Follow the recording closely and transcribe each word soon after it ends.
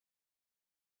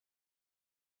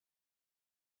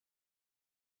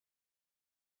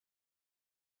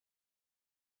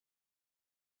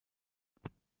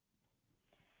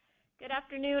Good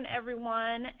afternoon,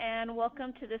 everyone, and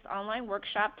welcome to this online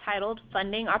workshop titled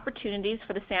Funding Opportunities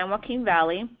for the San Joaquin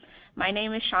Valley. My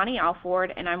name is Shawnee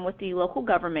Alford, and I'm with the Local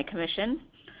Government Commission.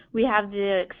 We have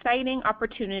the exciting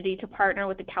opportunity to partner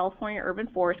with the California Urban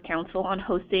Forest Council on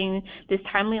hosting this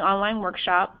timely online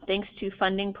workshop thanks to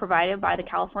funding provided by the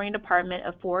California Department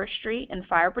of Forestry and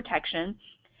Fire Protection.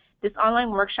 This online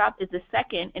workshop is the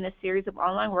second in a series of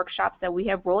online workshops that we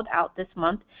have rolled out this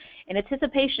month in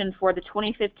anticipation for the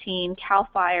 2015 CAL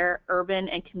FIRE Urban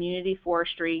and Community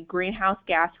Forestry Greenhouse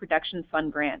Gas Reduction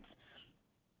Fund grants.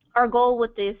 Our goal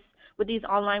with these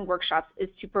online workshops is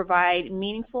to provide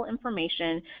meaningful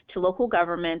information to local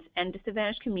governments and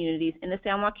disadvantaged communities in the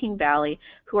San Joaquin Valley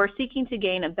who are seeking to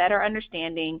gain a better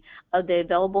understanding of the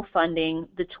available funding,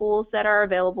 the tools that are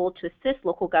available to assist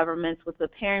local governments with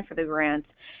preparing for the grants,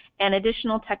 and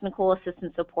additional technical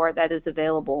assistance support that is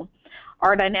available.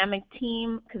 Our dynamic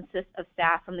team consists of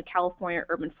staff from the California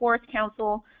Urban Forest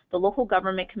Council, the Local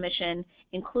Government Commission,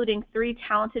 including 3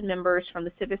 talented members from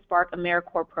the CivicSpark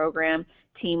AmeriCorps program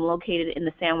team located in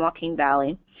the San Joaquin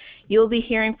Valley. You'll be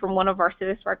hearing from one of our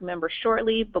CivicSpark members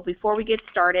shortly, but before we get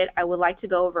started, I would like to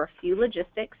go over a few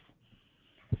logistics.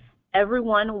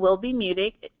 Everyone will be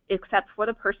muted except for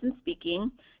the person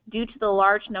speaking. Due to the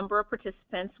large number of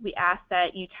participants, we ask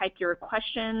that you type your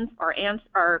questions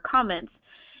or comments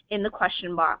in the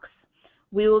question box.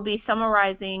 We will be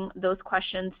summarizing those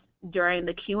questions during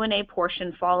the Q&A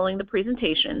portion following the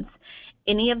presentations.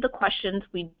 Any of the questions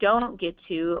we don't get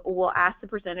to, we'll ask the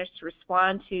presenters to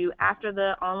respond to after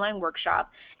the online workshop,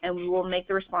 and we will make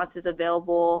the responses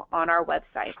available on our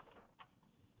website.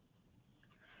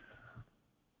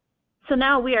 So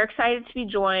now we are excited to be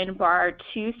joined by our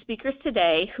 2 speakers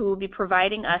today who will be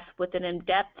providing us with an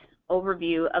in-depth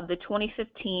overview of the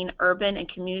 2015 Urban and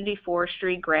Community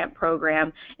Forestry Grant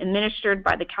Program administered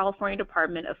by the California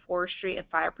Department of Forestry and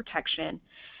Fire Protection,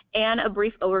 and a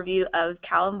brief overview of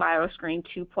Cal EnviroScreen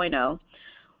 2.0.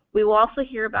 We will also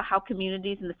hear about how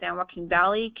communities in the San Joaquin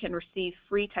Valley can receive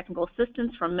free technical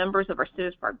assistance from members of our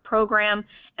CivicSpark program,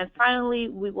 and finally,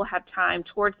 we will have time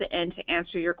towards the end to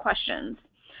answer your questions.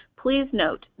 Please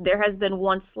note, there has been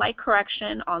one slight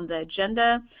correction on the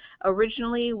agenda.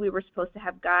 Originally, we were supposed to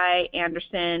have Guy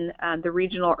Anderson, the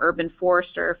Regional Urban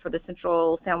Forester for the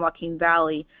Central San Joaquin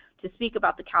Valley, to speak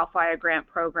about the CAL FIRE grant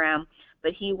program,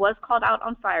 but he was called out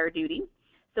on fire duty.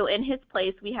 So in his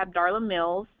place, we have Darla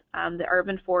Mills, the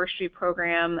Urban Forestry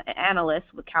Program Analyst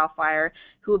with CAL FIRE,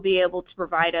 who will be able to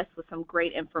provide us with some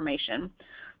great information.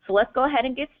 So let's go ahead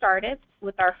and get started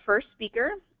with our first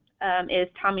speaker. Is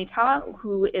Tommy Ta,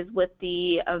 who is with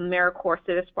the AmeriCorps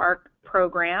CivicSpark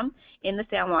program in the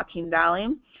San Joaquin Valley.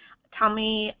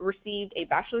 Tommy received a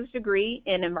bachelor's degree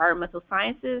in environmental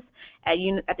sciences at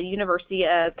the University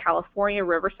of California,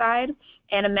 Riverside,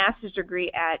 and a master's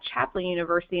degree at Chaplin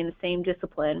University in the same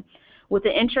discipline. With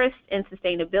an interest in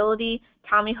sustainability,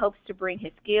 Tommy hopes to bring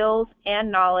his skills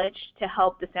and knowledge to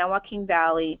help the San Joaquin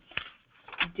Valley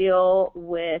deal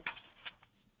with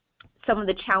some of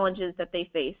the challenges that they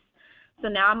face. So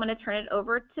now I'm going to turn it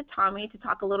over to Tommy to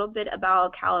talk a little bit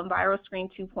about Cal EnviroScreen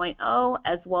 2.0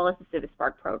 as well as the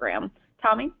CivicSpark program.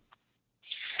 Tommy?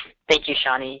 Thank you,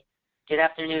 Shawnee. Good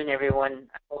afternoon, everyone.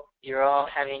 I hope you're all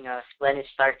having a splendid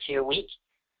start to your week.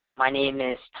 My name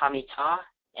is Tommy Ta,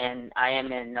 and I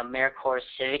am an AmeriCorps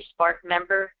CivicSpark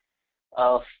member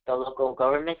of the Local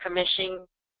Government Commission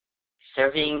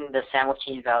serving the San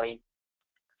Joaquin Valley.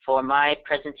 For my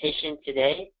presentation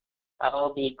today,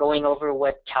 I'll be going over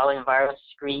what Cal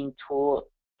EnviroScreen Tool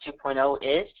 2.0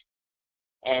 is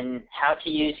and how to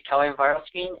use Cal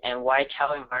EnviroScreen and why Cal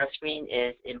EnviroScreen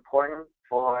is important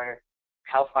for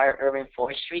CAL FIRE Urban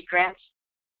Forestry grants.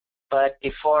 But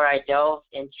before I delve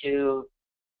into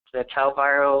the Cal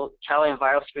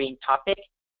EnviroScreen topic,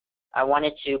 I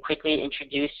wanted to quickly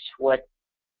introduce what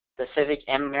the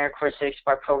AmeriCorps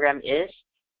CivicSpark program is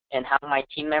and how my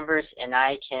team members and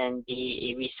I can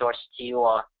be a resource to you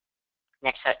all.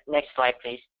 Next slide,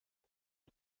 please.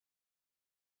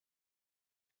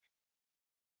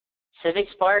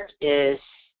 CivicSpark is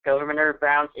Governor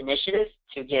Brown's initiative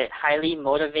to get highly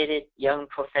motivated young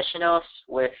professionals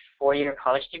with 4-year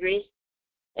college degrees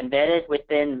embedded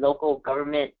within local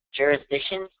government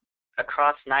jurisdictions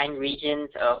across 9 regions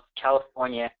of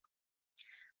California,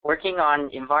 working on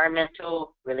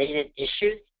environmental related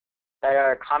issues that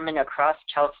are common across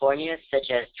California,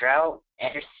 such as drought,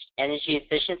 energy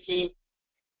efficiency,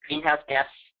 greenhouse gas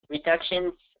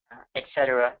reductions,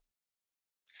 etc.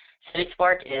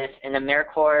 CivicSpark is an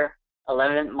AmeriCorps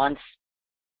 11-month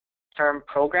term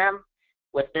program,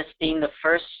 with this being the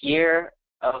first year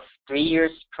of 3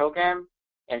 years program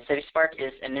and CivicSpark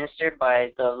is administered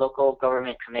by the local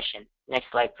government commission. Next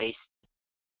slide, please.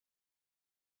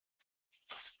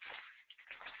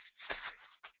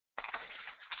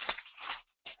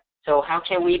 So how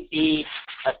can we be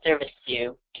a service to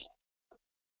you?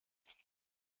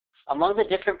 Among the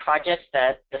different projects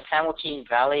that the San Joaquin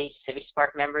Valley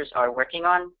CivicSpark members are working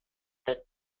on, the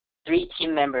 3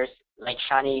 team members, like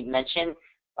Shani mentioned,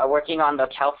 are working on the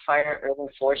CAL FIRE Urban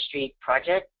Forestry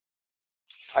project.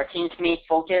 Our team's main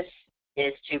focus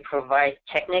is to provide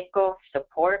technical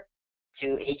support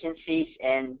to agencies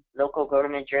and local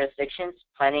government jurisdictions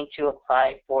planning to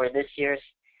apply for this year's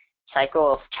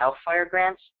cycle of CAL FIRE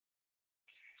grants.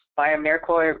 By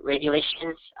AmeriCorps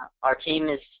regulations, our team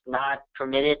is not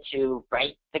permitted to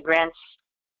write the grants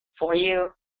for you.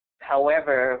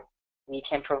 However, we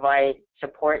can provide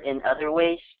support in other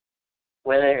ways,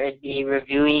 whether it be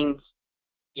reviewing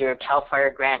your CAL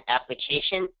FIRE grant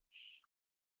application,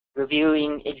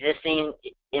 reviewing existing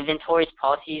inventories,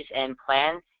 policies, and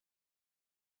plans,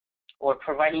 or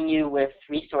providing you with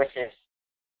resources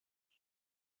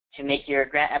to make your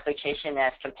grant application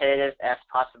as competitive as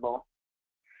possible.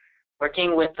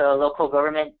 Working with the local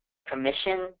government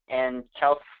commission and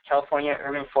California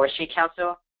Urban Forestry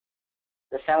Council,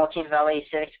 the San Joaquin Valley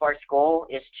CivicSpark's goal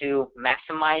is to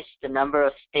maximize the number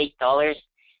of state dollars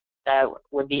that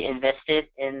would be invested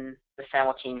in the San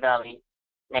Joaquin Valley.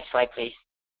 Next slide, please.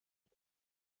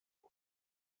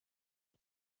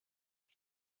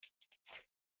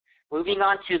 Moving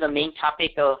on to the main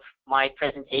topic of my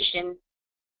presentation,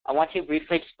 I want to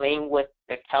briefly explain what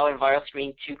the Cal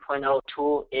EnviroScreen 2.0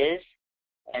 tool is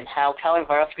and how Cal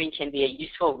EnviroScreen can be a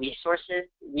useful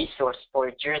resource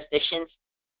for jurisdictions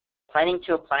planning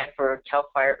to apply for CAL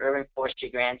FIRE Urban Forestry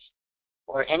grants,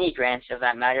 or any grants of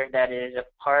that matter that is a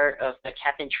part of the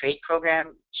Cap and Trade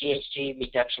Program GHG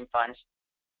reduction funds.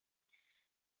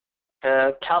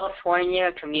 The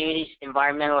California Communities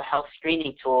Environmental Health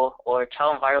Screening Tool, or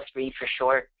Cal EnviroScreen for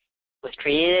short, was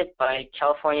created by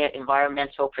California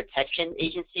Environmental Protection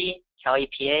Agency, Cal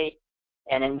EPA,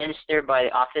 and administered by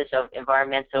the Office of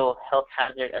Environmental Health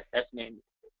Hazard Assessment.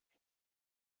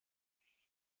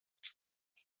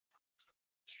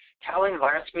 Cal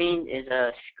EnviroScreen is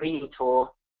a screening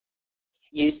tool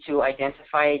used to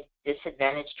identify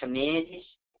disadvantaged communities,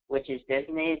 which is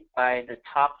designated by the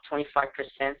top 25%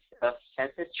 of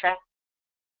census tract,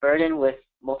 burdened with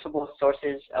multiple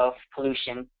sources of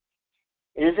pollution.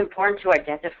 It is important to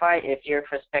identify if your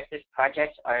prospective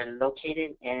projects are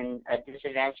located in a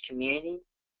disadvantaged community,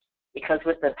 because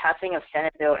with the passing of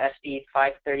Senate Bill SB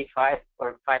 535,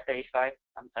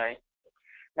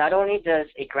 not only does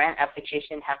a grant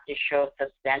application have to show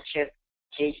substantial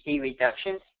GHG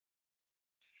reductions,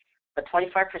 but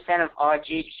 25% of all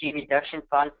GHG reduction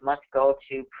funds must go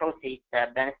to proceeds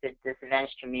that benefit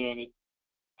disadvantaged communities.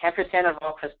 10% of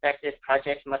all prospective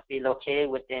projects must be located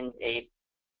within a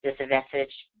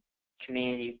disadvantaged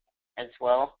community as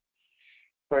well.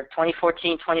 For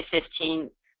 2014-2015,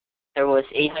 there was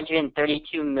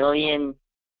 $832 million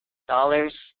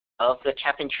of the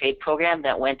Cap and Trade program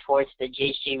that went towards the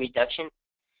GHG reduction,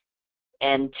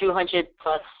 and 200+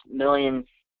 million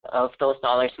of those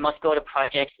dollars must go to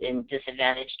projects in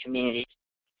disadvantaged communities.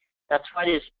 That's why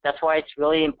it's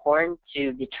really important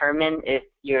to determine if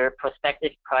your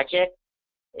prospective project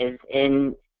is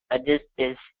in a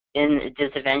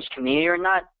disadvantaged community or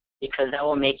not, because that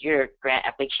will make your grant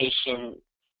application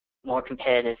more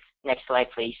competitive. Next slide,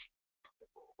 please.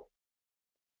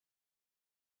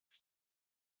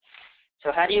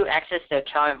 So how do you access the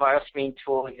Cal EnviroScreen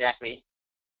tool exactly?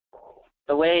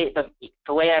 The way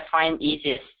I find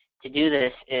easiest to do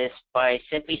this is by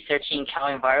simply searching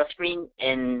Cal EnviroScreen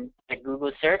in the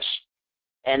Google search,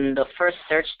 and the first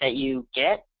search that you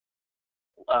get,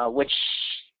 which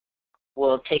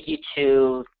will take you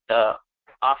to the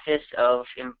Office of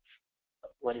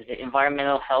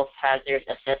Environmental Health Hazard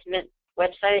Assessment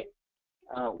website,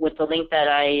 with the link that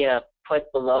I put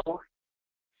below.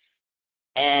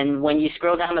 And when you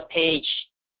scroll down the page,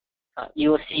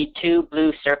 you will see 2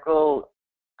 blue circle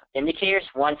indicators,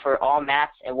 one for all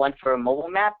maps and one for a mobile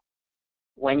map.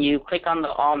 When you click on the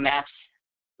all maps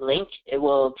link, it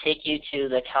will take you to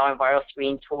the Cal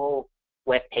EnviroScreen tool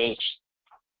web page.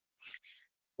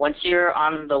 Once you're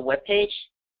on the web page,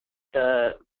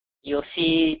 you'll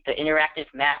see the interactive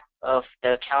map of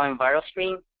the Cal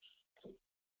EnviroScreen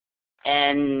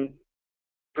and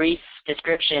brief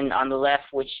description on the left,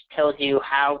 which tells you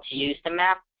how to use the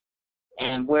map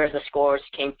and where the scores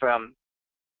came from.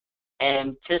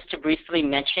 And just to briefly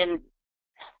mention,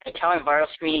 the Cal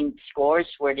EnviroScreen scores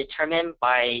were determined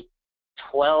by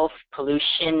 12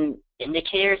 pollution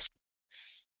indicators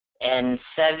and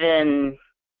 7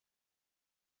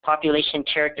 population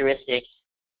characteristics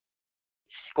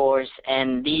scores,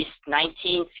 and these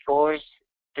 19 scores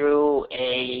through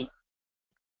a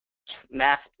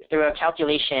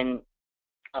calculation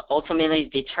ultimately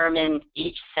determine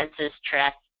each census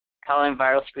tract colon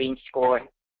viral screen score.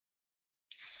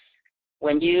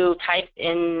 When you type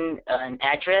in an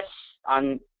address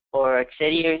or a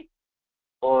city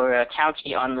or a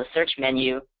county on the search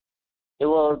menu, it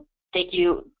will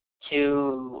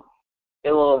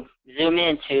zoom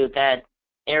into that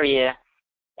area,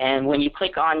 and when you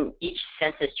click on each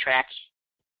census tract,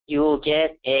 you will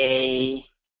get a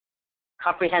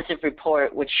comprehensive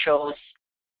report which shows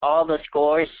all the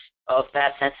scores of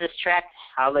that census tract,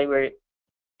 how they were,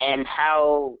 and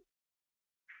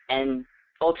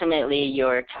ultimately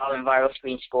your colon viral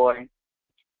screen score.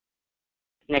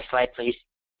 Next slide, please.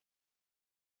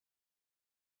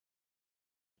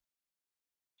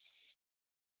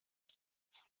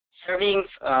 Serving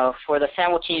for the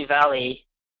San Joaquin Valley,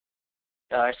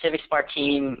 our Civic Spark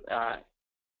team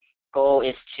goal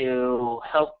is to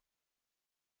help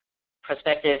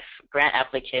prospective grant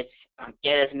applicants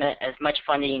get as much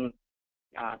funding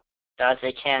as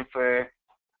they can for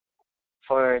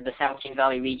the San Joaquin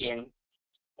Valley region.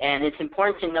 And it's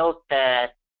important to note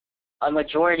that a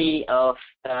majority of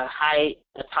the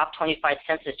top 25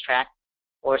 census tract,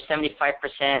 or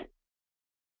 75%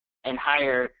 and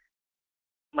higher,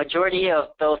 majority of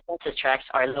those census tracts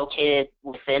are located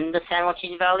within the San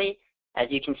Joaquin Valley, as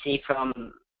you can see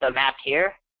from the map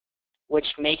here, which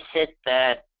makes it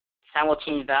that San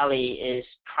Joaquin Valley is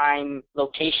prime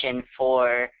location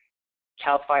for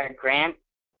CAL FIRE grant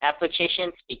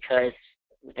applications, because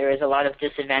there is a lot of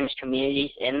disadvantaged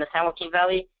communities in the San Joaquin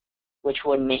Valley, which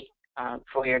would make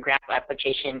for your grant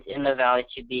applications in the valley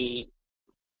to be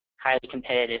highly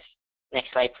competitive.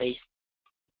 Next slide, please.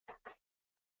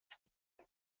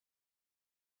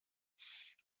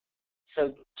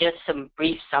 So just some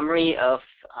brief summary of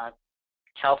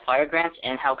CAL FIRE grants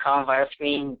and how colon viral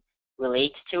screen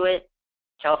relates to it.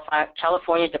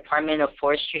 California Department of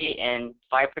Forestry and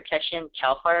Fire Protection,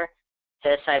 CAL FIRE,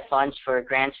 set aside funds for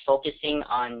grants focusing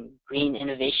on green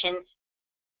innovations,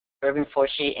 urban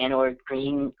forestry, and/or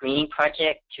greening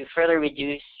project to further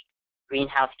reduce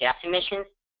greenhouse gas emissions.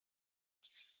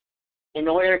 In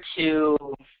order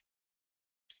to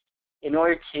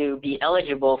be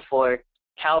eligible for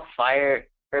CAL FIRE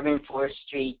urban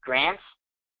forestry grants,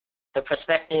 the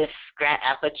prospective grant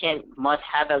applicant must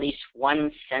have at least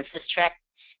one census tract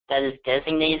that is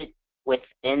designated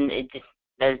within a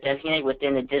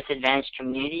disadvantaged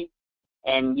community,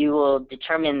 and you will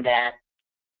determine that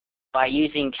by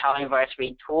using colon viral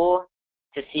screen tool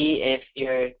to see if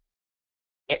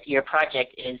your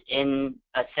project is in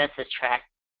a census tract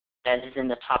that is in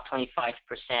the top 25%.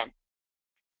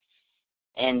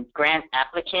 And grant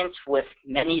applicants with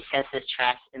many census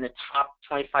tracts in the top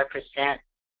 25%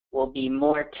 will be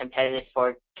more competitive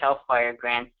for CAL FIRE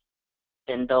grants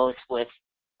than those with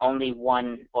only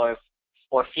one or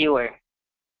fewer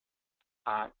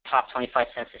top 25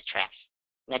 census tracts.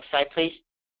 Next slide, please.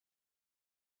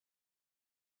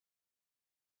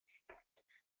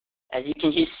 As you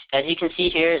can see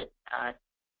here,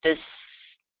 this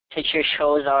picture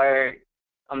shows our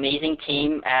amazing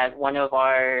team at one of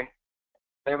our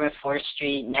urban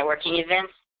forestry networking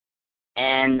events.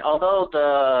 And although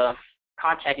the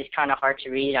contact is kind of hard to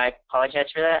read, I apologize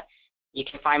for that. You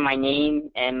can find my name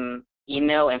and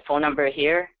email and phone number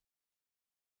here.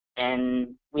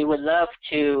 And we would love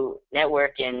to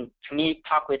network and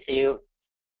talk with you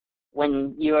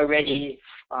when you are ready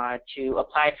to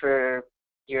apply for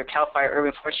your CAL FIRE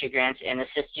urban forestry grants, and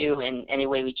assist you in any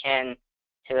way we can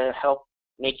to help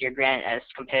make your grant as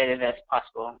competitive as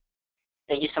possible.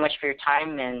 Thank you so much for your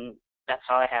time, and that's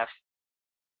all I have.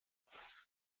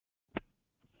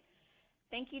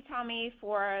 Thank you, Tommy,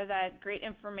 for that great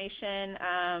information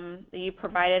that you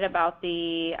provided about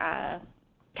the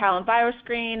colon viral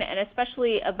screen, and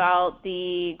especially about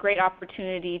the great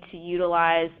opportunity to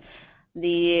utilize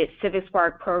the Civic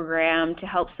Spark program to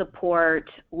help support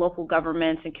local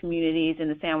governments and communities in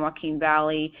the San Joaquin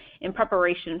Valley in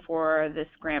preparation for this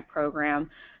grant program.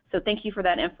 So thank you for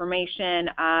that information.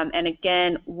 And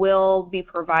again, we'll be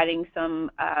providing some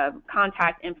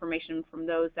contact information from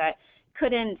those that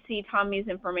couldn't see Tommy's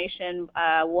information.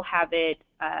 We'll have it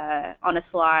on a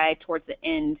slide towards the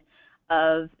end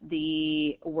of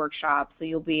the workshop, so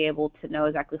you'll be able to know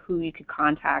exactly who you could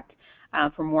contact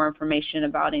for more information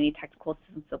about any technical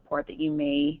assistance support that you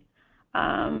may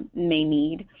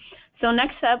need. So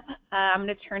next up, I'm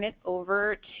going to turn it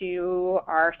over to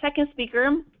our second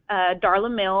speaker,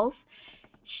 Darla Mills.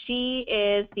 She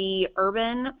is the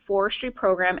Urban Forestry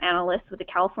Program Analyst with the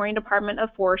California Department of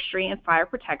Forestry and Fire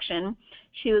Protection.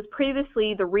 She was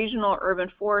previously the Regional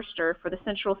Urban Forester for the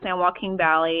Central San Joaquin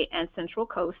Valley and Central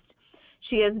Coast.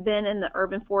 She has been in the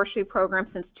Urban Forestry Program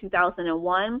since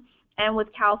 2001 and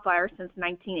with CAL FIRE since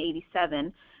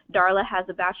 1987. Darla has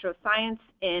a Bachelor of Science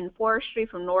in Forestry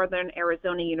from Northern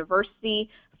Arizona University,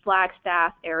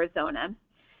 Flagstaff, Arizona.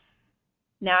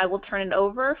 Now I will turn it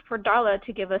over for Darla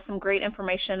to give us some great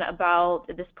information about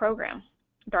this program.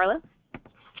 Darla?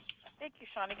 Thank you,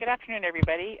 Shawnee. Good afternoon,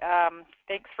 everybody.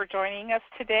 Thanks for joining us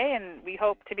today, and we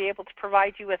hope to be able to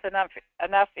provide you with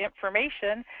enough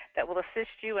information that will assist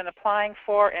you in applying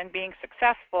for and being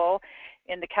successful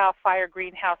in the CAL FIRE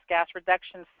Greenhouse Gas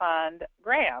Reduction Fund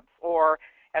grants, or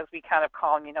as we kind of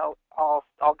call them,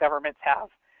 all governments have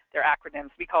their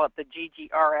acronyms. We call it the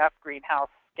GGRF, Greenhouse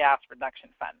Gas Reduction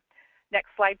Fund. Next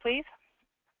slide, please.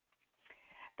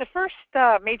 The first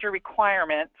major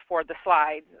requirement for the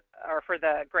slides or for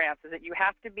the grants is that you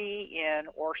have to be in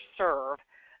or serve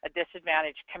a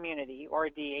disadvantaged community, or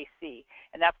a DAC.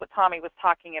 And that's what Tommy was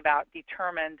talking about,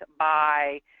 determined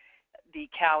by the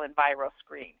Cal Enviro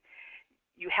screen.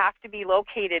 You have to be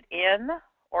located in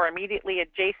or immediately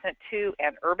adjacent to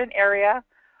an urban area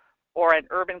or an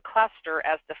urban cluster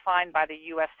as defined by the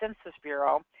U.S. Census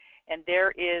Bureau. And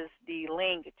there is the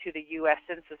link to the U.S.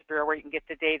 Census Bureau where you can get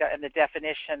the data and the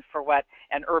definition for what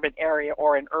an urban area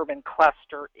or an urban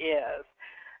cluster is.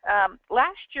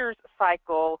 Last year's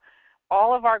cycle,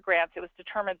 all of our grants, it was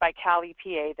determined by Cal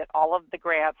EPA that all of the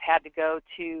grants had to go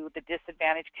to the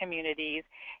disadvantaged communities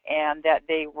and that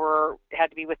they had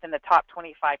to be within the top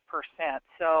 25%.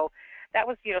 So that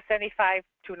was, 75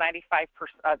 to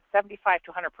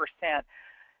 100%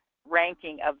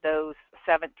 ranking of those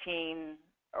 17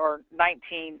 or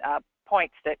 19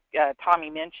 points that Tommy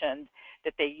mentioned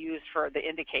that they use for the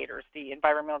indicators, the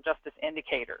environmental justice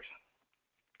indicators.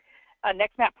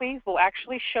 Next map, please. We'll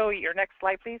actually show you, your next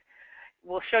slide, please.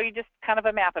 We'll show you just kind of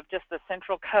a map of just the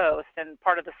Central Coast and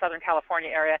part of the Southern California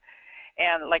area.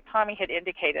 And like Tommy had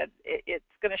indicated, it's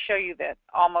going to show you that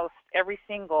almost every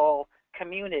single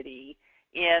community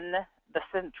in the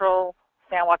Central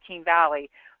San Joaquin Valley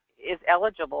is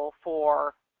eligible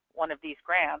for one of these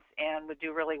grants and would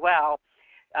do really well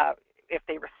if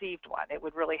they received one. It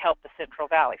would really help the Central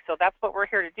Valley. So that's what we're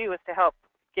here to do, is to help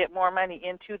get more money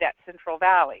into that Central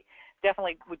Valley.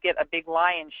 Definitely would get a big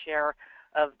lion's share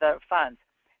of the funds.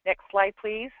 Next slide,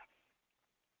 please.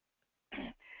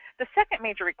 The second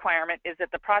major requirement is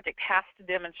that the project has to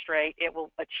demonstrate it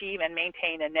will achieve and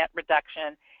maintain a net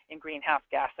reduction in greenhouse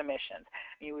gas emissions.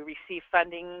 We receive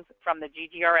funding from the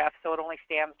GGRF, so it only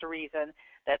stands to reason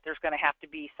that there's going to have to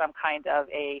be some kind of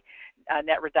a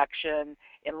net reduction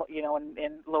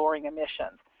in lowering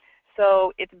emissions.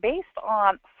 So it's based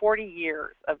on 40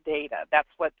 years of data. That's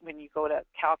what, when you go to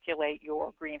calculate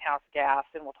your greenhouse gas,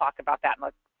 and we'll talk about that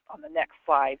on the next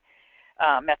slide,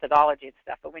 methodology and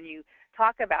stuff. But when you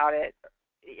talk about it,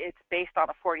 it's based on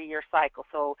a 40-year cycle.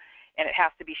 So, and it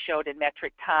has to be showed in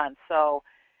metric tons. So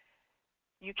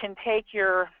you can take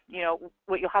your,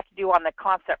 what you'll have to do on the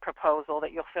concept proposal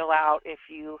that you'll fill out if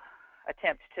you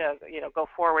attempt to, go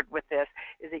forward with this,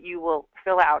 is that you will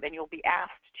fill out and you'll be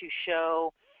asked to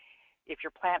show, if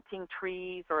you're planting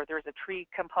trees or there's a tree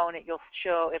component, it'll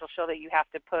show that you have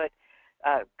to put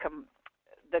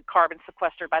the carbon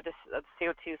sequestered by the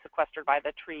CO2 sequestered by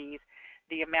the trees,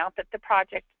 the amount that the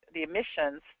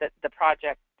emissions that the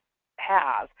project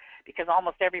has, because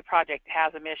almost every project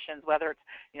has emissions, whether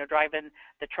it's driving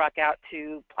the truck out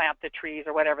to plant the trees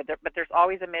or whatever, but there's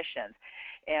always emissions.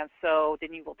 And so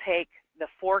then you will take the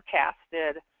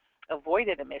forecasted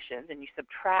avoided emissions and you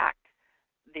subtract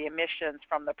the emissions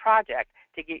from the project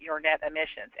to get your net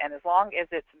emissions. And as long as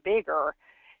it's bigger,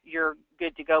 you're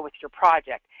good to go with your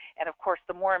project. And of course,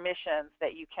 the more emissions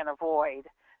that you can avoid,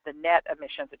 the net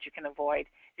emissions that you can avoid,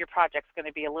 your project's going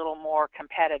to be a little more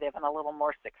competitive and a little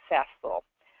more successful.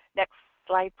 Next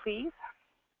slide, please.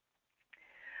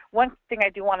 One thing I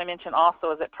do want to mention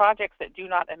also is that projects that do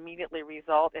not immediately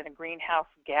result in a greenhouse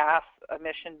gas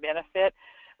emission benefit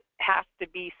have to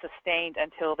be sustained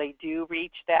until they do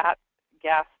reach that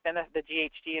gas benefit, the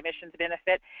GHG emissions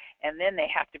benefit, and then they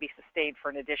have to be sustained for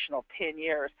an additional 10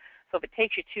 years. So if it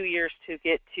takes you 2 years to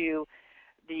get to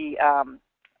the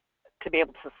to be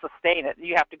able to sustain it,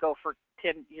 you have to go for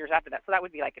 10 years after that. So that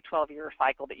would be like a 12-year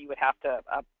cycle that you would have to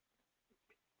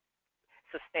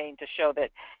sustain to show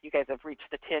that you guys have reached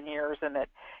the 10 years and that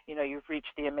you've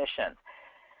reached the emissions.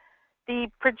 The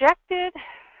projected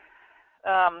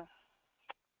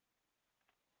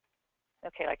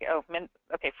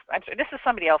this is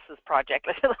somebody else's project.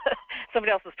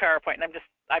 somebody else's PowerPoint, and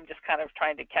I'm just kind of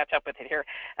trying to catch up with it here.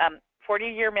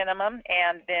 40-year minimum,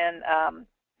 and then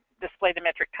display the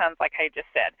metric tons like I just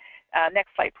said.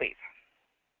 Next slide, please.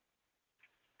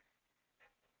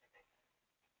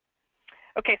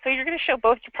 Okay, so you're going to show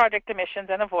both your project emissions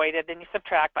and avoided, then you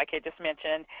subtract like I just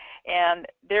mentioned. And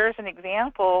there's an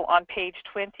example on page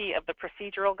 20 of the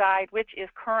procedural guide, which is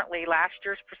currently last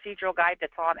year's procedural guide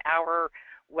that's on our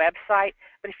website.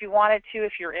 But if you wanted to,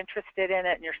 if you're interested in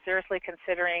it and you're seriously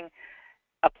considering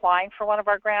applying for one of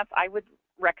our grants, I would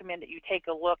recommend that you take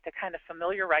a look to kind of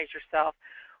familiarize yourself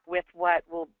with what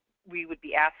we would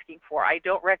be asking for. I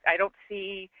don't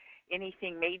see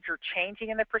anything major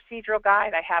changing in the procedural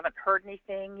guide. I haven't heard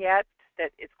anything yet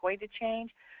that it's going to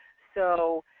change.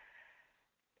 So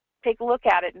take a look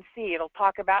at it and see. It'll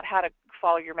talk about how to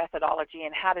follow your methodology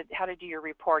and how to do your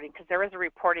reporting, because there is a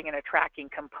reporting and a tracking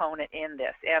component in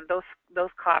this, and those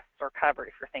costs are covered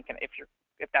if you're thinking if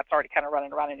that's already kind of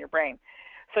running around in your brain.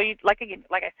 So like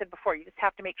I said before, you just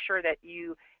have to make sure that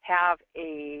you have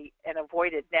an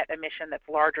avoided net emission that's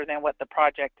larger than what the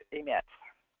project emits.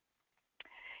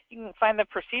 You can find the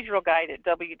procedural guide at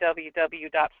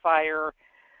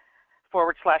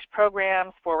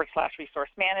www.fire/programs/resource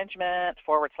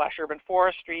management/urban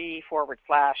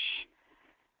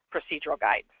forestry/procedural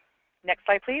guide. Next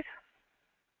slide, please.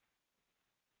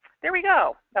 There we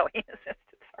go. Oh, sorry.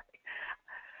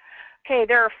 Okay,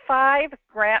 there are 5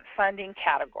 grant funding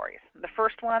categories. The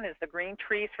first one is the Green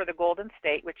Trees for the Golden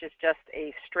State, which is just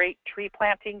a straight tree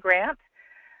planting grant.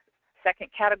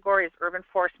 Second category is Urban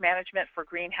Forest Management for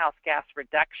Greenhouse Gas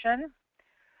Reduction.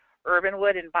 Urban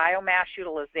Wood and Biomass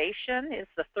Utilization is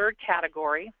the third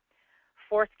category.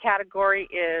 Fourth category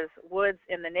is Woods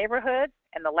in the Neighborhood.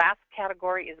 And the last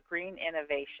category is Green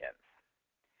Innovations.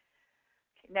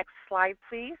 Okay, next slide,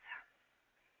 please.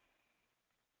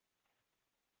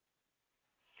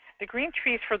 The Green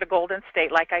Trees for the Golden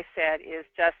State, like I said, is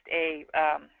just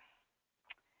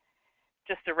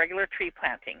a regular tree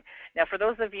planting. Now, for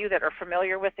those of you that are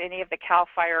familiar with any of the CAL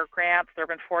FIRE grants, the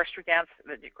urban forestry grants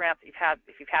you've had,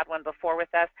 if you've had one before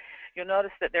with us, you'll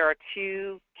notice that there are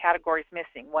 2 categories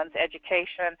missing. One's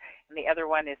education, and the other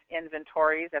one is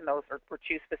inventories, and those were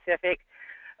 2 specific.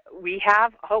 We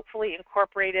have hopefully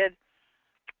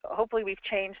we've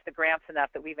changed the grants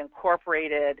enough that we've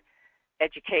incorporated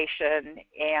education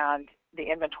and the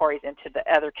inventories into the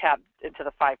into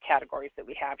the 5 categories that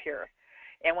we have here.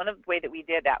 And one of the ways that we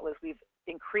did that was we've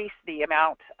increased the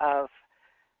amount of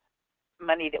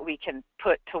money that we can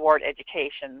put toward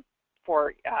education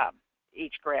for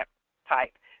each grant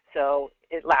type. So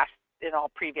in all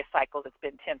previous cycles it's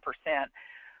been 10%.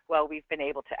 Well, we've been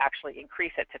able to actually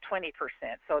increase it to 20%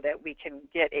 so that we can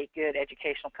get a good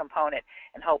educational component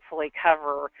and hopefully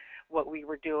cover what we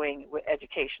were doing with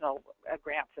educational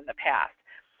grants in the past.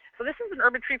 So this is an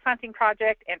urban tree planting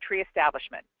project and tree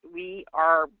establishment. We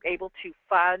are able to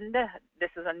fund,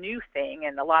 this is a new thing,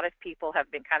 and a lot of people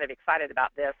have been kind of excited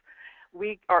about this.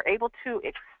 We are able to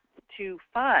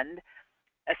fund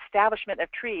establishment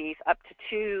of trees up to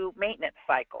 2 maintenance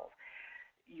cycles.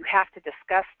 You have to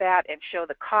discuss that and show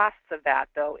the costs of that,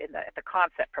 though, at the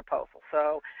concept proposal.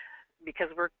 So because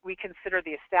we consider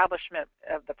the establishment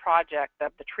of the project,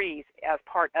 of the trees, as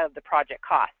part of the project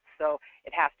costs. So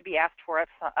it has to be asked for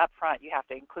up front. You have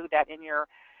to include that in your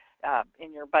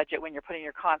budget when you're putting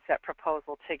your concept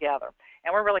proposal together.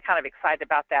 And we're really kind of excited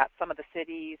about that. Some of the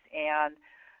cities and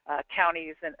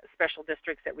counties and special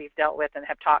districts that we've dealt with and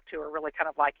have talked to are really kind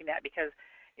of liking that because,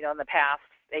 in the past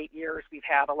 8 years we've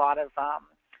had a lot of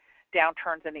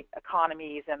downturns in the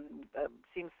economies, and it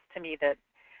seems to me that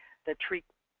the tree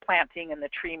planting and the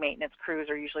tree maintenance crews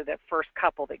are usually the first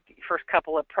couple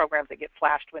of programs that get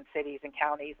flashed when cities and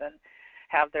counties and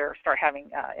start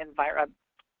having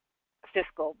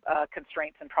fiscal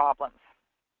constraints and problems.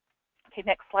 Okay,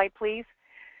 next slide, please.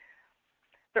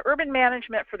 The urban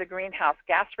management for the greenhouse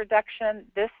gas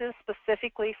reduction. This is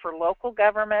specifically for local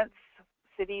governments,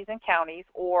 cities and counties,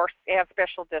 and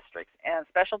special districts. And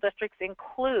special districts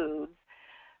includes,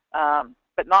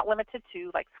 but not limited to,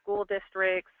 like school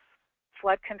districts,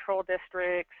 flood control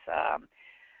districts,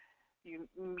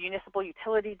 municipal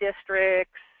utility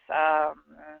districts,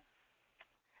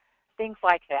 things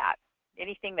like that.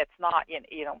 Anything that's not in,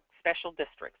 special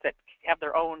districts that have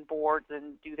their own boards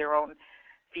and do their own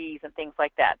fees and things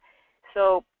like that.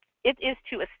 So it is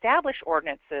to establish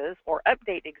ordinances or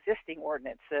update existing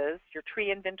ordinances, your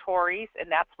tree inventories, and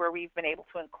that's where we've been able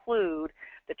to include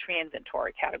the tree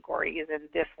inventory category is in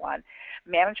this one.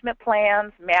 Management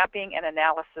plans, mapping, and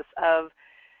analysis of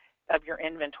your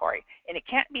inventory. And it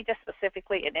can't be just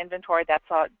specifically an inventory. That's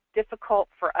difficult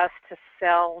for us to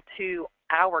sell to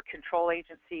our control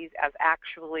agencies as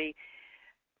actually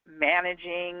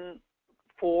managing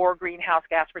for greenhouse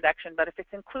gas reduction, but if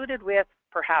it's included with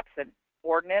perhaps an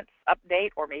ordinance update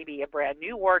or maybe a brand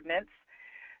new ordinance,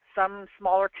 some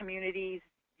smaller communities,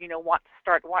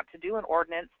 want to do an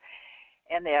ordinance,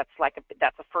 and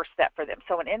that's a first step for them.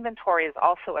 So an inventory is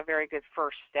also a very good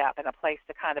first step and a place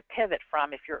to kind of pivot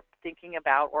from if you're thinking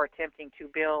about or attempting to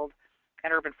build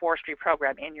an urban forestry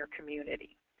program in your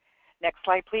community. Next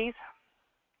slide, please.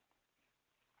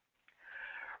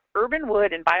 Urban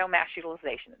wood and biomass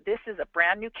utilization. This is a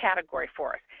brand new category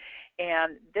for us.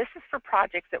 And this is for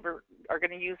projects that are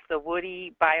going to use the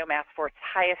woody biomass for its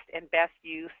highest and best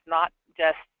use, not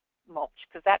just mulch,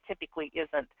 because that typically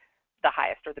isn't the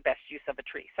highest or the best use of a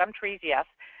tree. Some trees, yes,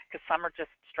 because some are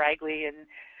just straggly and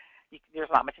there's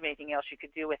not much of anything else you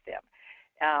could do with them.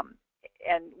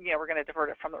 And we're going to divert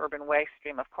it from the urban waste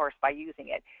stream, of course, by using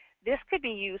it. This could be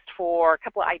used for, a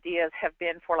couple of ideas have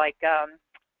been for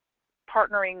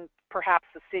partnering perhaps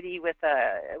the city with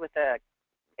a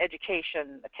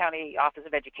education, the county office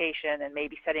of education, and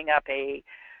maybe setting up a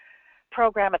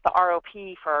program at the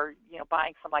ROP for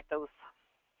buying some like those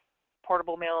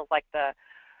portable mills like the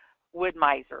wood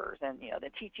misers, and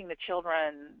then teaching the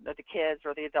children, the kids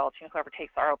or the adults, whoever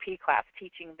takes the ROP class,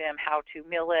 teaching them how to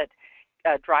mill it,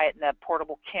 dry it in the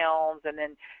portable kilns, and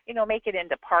then make it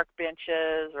into park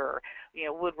benches or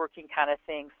woodworking kind of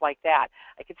things like that.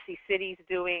 I could see cities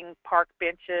doing park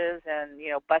benches and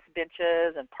bus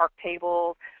benches and park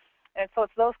tables, and so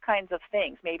it's those kinds of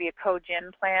things. Maybe a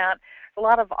cogen plant. There's a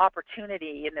lot of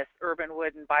opportunity in this urban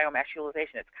wood and biomass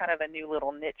utilization. It's kind of a new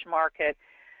little niche market,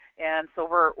 and so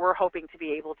we're hoping to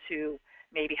be able to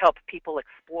maybe help people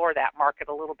explore that market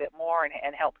a little bit more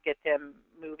and help get them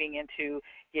moving into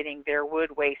getting their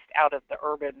wood waste out of the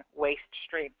urban waste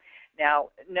stream. Now,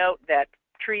 note that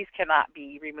trees cannot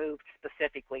be removed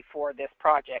specifically for this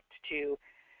project to,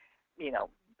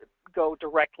 go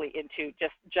directly into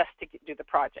just to do the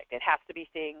project. It has to be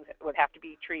things. It would have to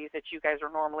be trees that you guys are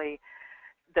normally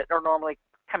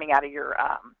coming out of your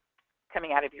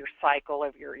cycle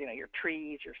of your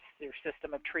trees, your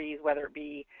system of trees, whether it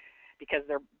be because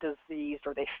they're diseased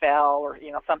or they fell or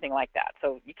something like that.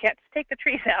 So you can't just take the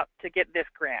trees out to get this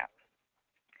grant.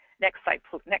 Next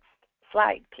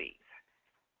slide, please.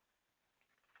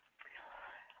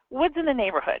 Woods in the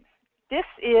neighborhood. This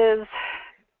is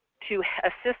to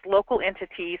assist local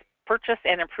entities purchase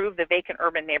and improve the vacant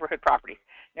urban neighborhood properties.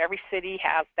 And every city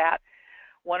has that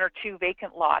one or two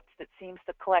vacant lots that seems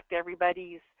to collect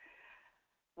everybody's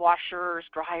washers,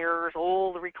 dryers,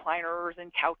 old recliners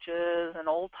and couches and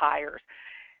old tires.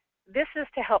 This is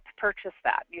to help purchase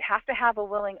that. You have to have a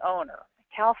willing owner.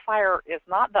 CAL FIRE is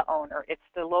not the owner, it's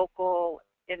the local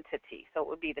entity. So it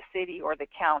would be the city or the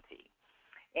county.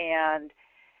 And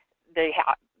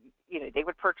they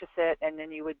would purchase it, and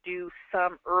then you would do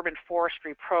some urban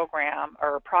forestry program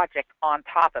or project on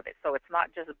top of it. So it's not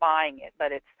just buying it,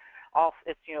 but it's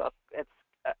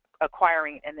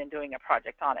acquiring and then doing a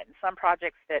project on it. And some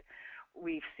projects that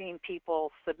we've seen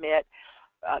people submit,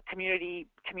 community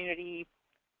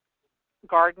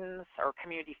gardens or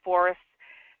community forests.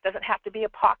 Doesn't have to be a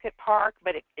pocket park,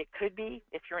 but it could be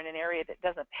if you're in an area that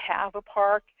doesn't have a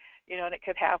park, and it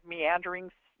could have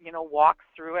meandering, walks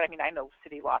through it. I mean, I know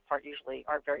city lots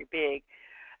aren't very big,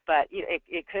 but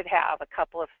it could have a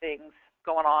couple of things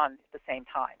going on at the same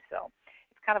time. So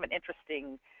it's kind of an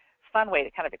interesting, fun way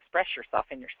to kind of express yourself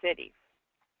in your city.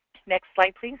 Next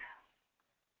slide, please.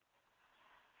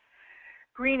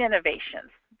 Green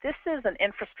innovations. This is an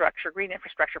green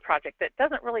infrastructure project that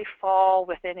doesn't really fall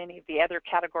within any of the other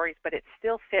categories, but it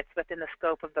still fits within the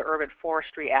scope of the Urban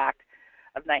Forestry Act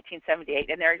of 1978.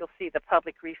 And there you'll see the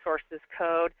Public Resources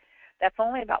Code. That's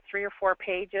only about 3 or 4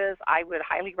 pages. I would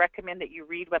highly recommend that you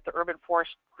read what the Urban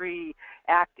Forestry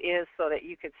Act is so that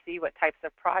you can see what types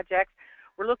of projects.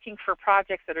 We're looking for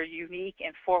projects that are unique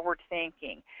and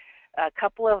forward-thinking. A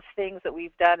couple of things that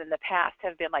we've done in the past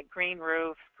have been like green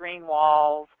roofs, green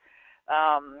walls.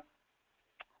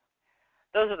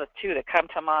 Those are the two that come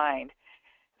to mind.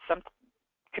 Some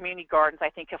community gardens, I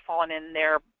think, have fallen in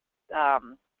there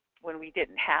when we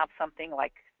didn't have something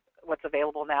like what's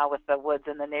available now with the woods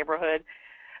in the neighborhood.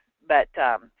 But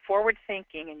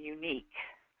forward-thinking and unique.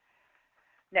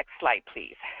 Next slide,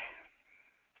 please.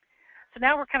 So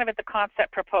now we're kind of at the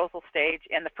concept proposal stage,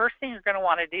 and the first thing you're going to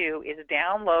want to do is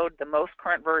download the most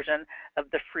current version of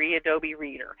the free Adobe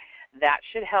Reader. That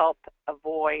should help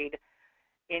avoid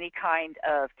any kind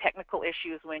of technical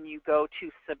issues when you go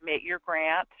to submit your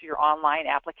grant, your online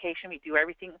application. We do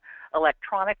everything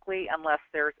electronically unless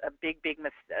there's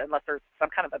unless there's some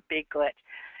kind of a big glitch.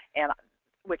 And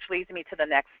which leads me to the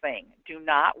next thing. Do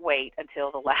not wait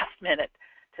until the last minute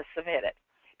to submit it,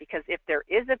 because if there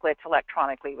is a glitch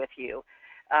electronically with you,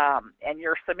 and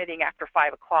you're submitting after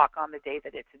 5 o'clock on the day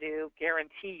that it's due,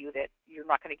 guarantee you that you're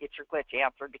not going to get your glitch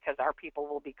answered because our people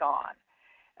will be gone.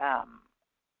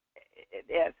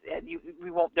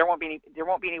 There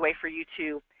won't be any way for you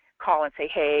to call and say,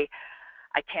 hey,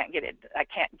 I can't get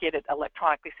it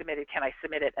electronically submitted. Can I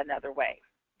submit it another way?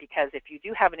 Because if you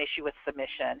do have an issue with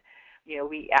submission,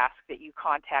 we ask that you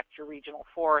contact your regional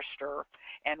forester,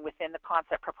 and within the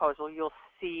concept proposal, you'll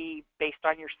see, based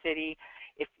on your city,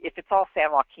 if it's all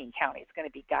San Joaquin County, it's going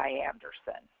to be Guy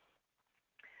Anderson.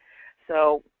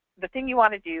 So the thing you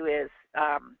want to do is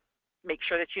make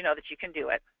sure that you know that you can do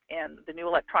it. And the new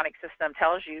electronic system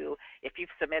tells you if you've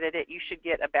submitted it, you should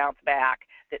get a bounce back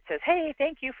that says, hey,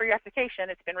 thank you for your application,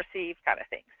 it's been received, kind of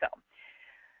thing. So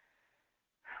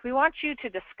we want you to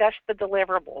discuss the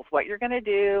deliverables, what you're going to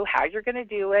do, how you're going to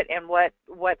do it, and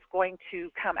what's going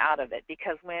to come out of it.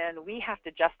 Because when we have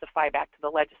to justify back to the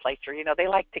legislature, they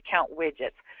like to count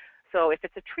widgets. So if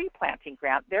it's a tree planting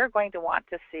grant, they're going to want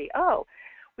to see, oh,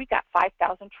 we got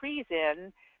 5,000 trees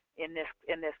in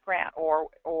this grant, or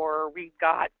we've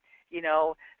got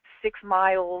 6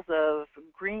 miles of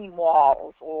green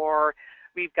walls, or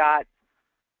we've got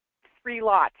 3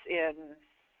 lots in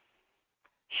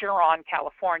Huron,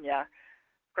 California.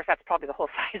 Of course, that's probably the whole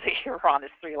size of Huron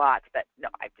is 3 lots, but no,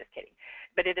 I'm just kidding.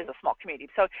 But it is a small community,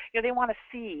 so they want to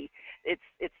see.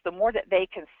 It's the more that they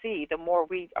can see, the more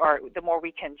we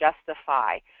can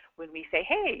justify when we say,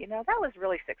 hey, that was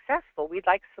really successful. We'd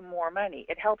like some more money.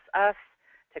 It helps us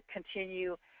to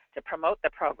continue to promote the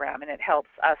program, and it helps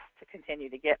us to continue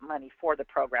to get money for the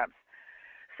programs.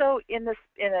 So in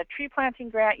a tree planting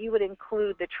grant, you would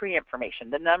include the tree information,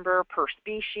 the number per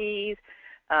species.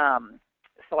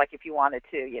 So like if you wanted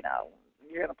to, you're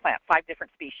going to plant 5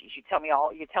 different species. You tell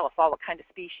us all what kind of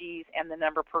species and the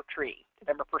number per tree, the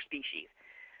number per species.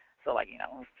 So like,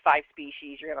 5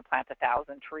 species, you're going to plant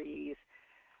 1,000 trees,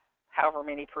 however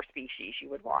many per species you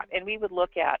would want. And we would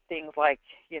look at things like,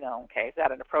 okay, is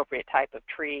that an appropriate type of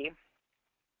tree?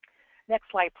 Next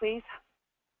slide, please.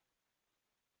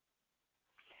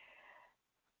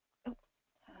 I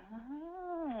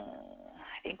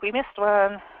think we missed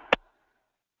one.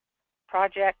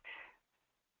 Project.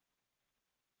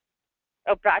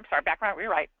 Oh, I'm sorry, background, you're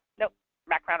right. Nope,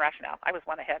 background rationale. I was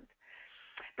one ahead.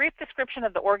 Brief description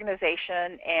of the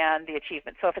organization and the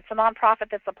achievement. So if it's a nonprofit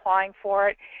that's applying for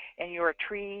it, and you're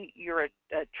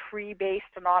a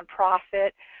tree-based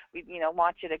nonprofit, we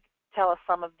want you to tell us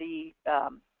some of the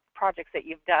projects that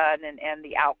you've done and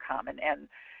the outcome and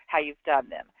how you've done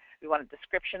them. We want a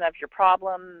description of your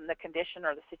problem, the condition,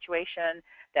 or the situation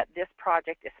that this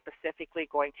project is specifically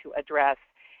going to address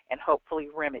and hopefully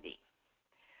remedy.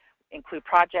 Include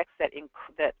projects that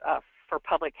for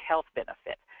public health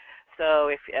benefit. So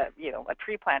if a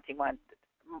tree planting one,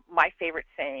 my favorite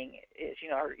saying is,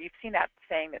 you've seen that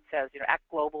saying that says, act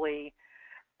globally,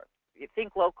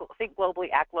 think globally,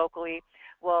 act locally.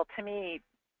 Well, to me,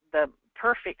 the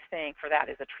perfect thing for that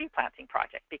is a tree planting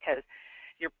project, because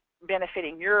you're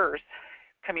benefiting your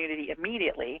community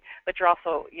immediately, but you're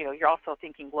also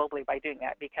thinking globally by doing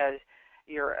that, because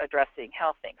you're addressing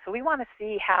health things. So we want to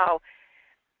see how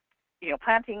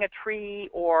planting a tree,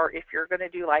 or if you're going to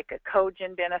do like a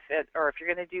cogen benefit, or if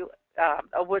you're going to do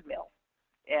a wood mill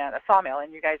and a sawmill,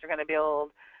 and you guys are going to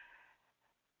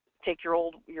take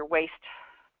your waste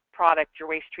product, your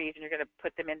waste trees, and you're going to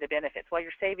put them into benefits. Well,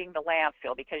 you're saving the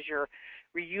landfill because you're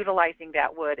reutilizing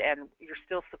that wood, and you're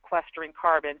still sequestering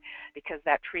carbon because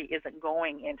that tree isn't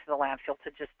going into the landfill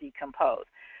to just decompose.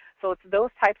 So it's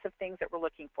those types of things that we're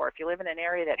looking for. If you live in an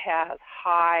area that has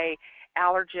high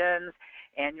allergens,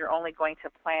 and you're only going to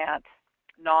plant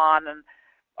non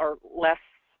or less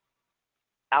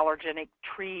allergenic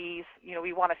trees,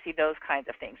 we want to see those kinds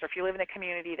of things. Or if you live in a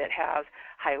community that has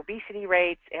high obesity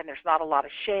rates and there's not a lot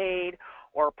of shade,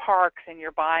 or parks, and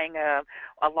you're buying a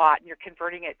lot and you're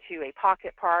converting it to a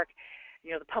pocket park,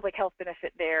 the public health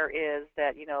benefit there is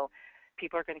that,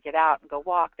 people are going to get out and go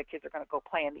walk, the kids are going to go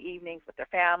play in the evenings with their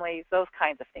families, those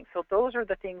kinds of things. So those are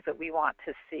the things that we want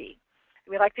to see.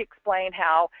 We like to explain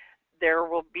how there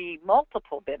will be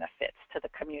multiple benefits to the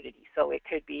community. So it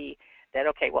could be that,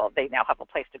 okay, well, they now have a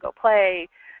place to go play,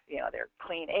 they're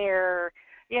clean air.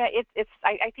 Yeah,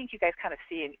 I think you guys kind of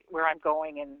see where I'm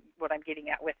going and what I'm getting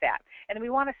at with that. And we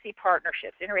want to see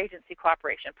partnerships, interagency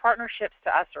cooperation. Partnerships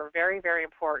to us are very, very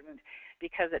important,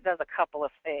 because it does a couple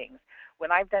of things.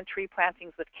 When I've done tree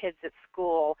plantings with kids at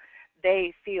school,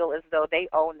 they feel as though they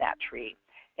own that tree.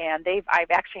 And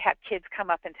I've actually had kids come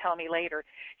up and tell me later,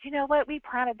 you know what, we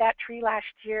planted that tree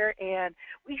last year and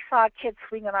we saw kids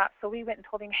swinging on it, so we went and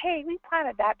told him, hey, we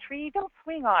planted that tree, don't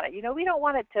swing on it. We don't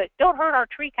want it to, don't hurt our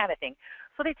tree kind of thing.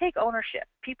 So they take ownership.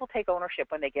 People take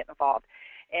ownership when they get involved.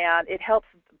 And it helps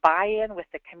buy-in with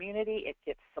the community. It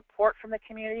gets support from the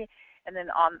community. And then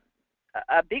on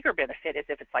a bigger benefit is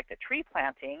if it's like the tree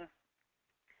planting,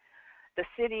 the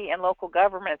city and local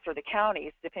governments or the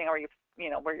counties, depending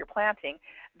on where you're planting,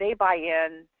 they buy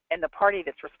in, and the party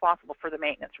that's responsible for the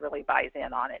maintenance really buys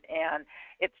in on it. And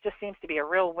it just seems to be a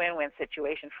real win-win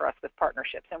situation for us with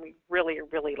partnerships, and we really,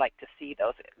 really like to see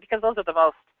those, because those are the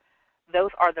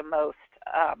most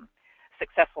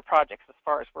successful projects as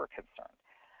far as we're concerned.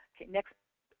 Okay, next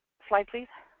slide, please.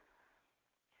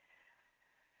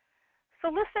 So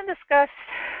let's then discuss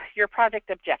your project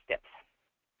objectives.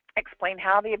 Explain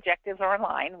how the objectives are in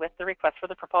line with the request for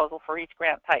the proposal for each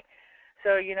grant type.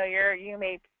 So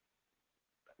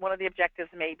one of the objectives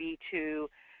may be to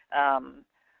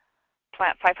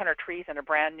plant 500 trees in a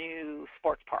brand new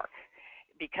sports park,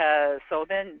 so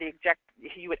then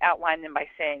you would outline them by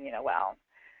saying, well,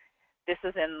 this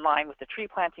is in line with the tree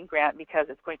planting grant because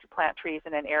it's going to plant trees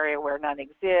in an area where none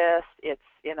exist. It's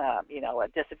in a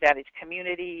disadvantaged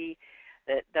community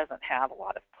that doesn't have a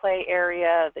lot of play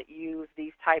area, that use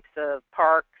these types of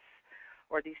parks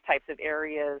or these types of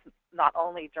areas not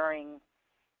only during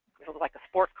like a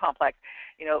sports complex,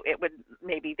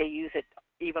 maybe they use it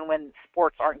even when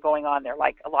sports aren't going on there.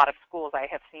 Like a lot of schools I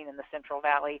have seen in the Central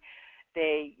Valley,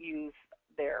 they use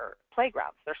their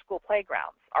playgrounds, their school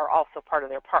playgrounds are also part of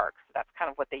their parks. That's kind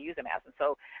of what they use them as. And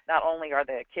so not only are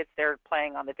the kids there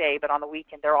playing on the day, but on the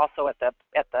weekend they're also at the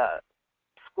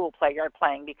school playground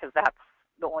playing, because that's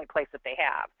the only place that they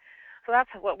have. So that's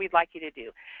what we'd like you to do.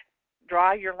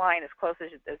 Draw your line as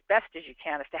best as you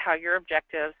can as to how your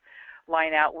objectives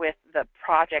line out with the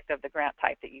project of the grant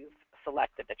type that you've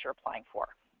selected that you're applying for.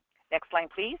 Next line,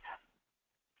 please.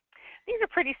 These are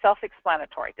pretty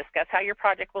self-explanatory. Discuss how your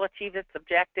project will achieve its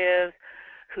objectives,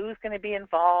 who's going to be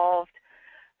involved,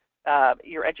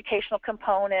 your educational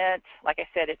component. Like I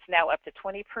said, it's now up to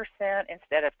 20%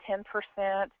 instead of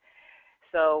 10%.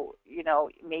 So,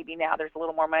 maybe now there's a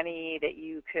little more money that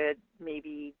you could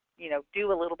maybe,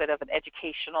 do a little bit of an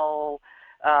educational,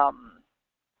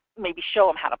 maybe show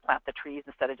them how to plant the trees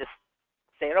instead of just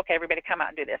saying, okay, everybody come out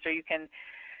and do this. Or you can,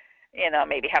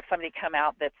 maybe have somebody come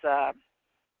out that's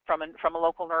from a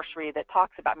local nursery that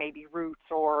talks about maybe roots,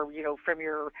 or, from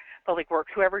your public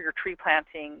works, whoever your tree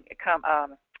planting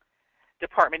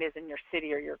department is in your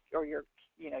city or your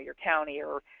county,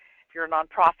 or if you're a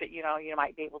nonprofit, you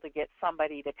might be able to get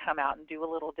somebody to come out and do a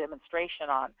little demonstration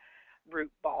on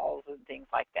root balls and things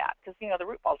like that, because the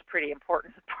root ball is a pretty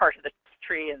important part of the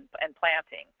tree and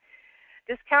planting.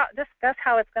 Discuss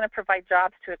how it's going to provide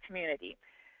jobs to a community.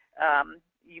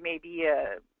 You may be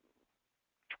a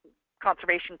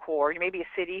conservation corps. You may be a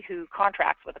city who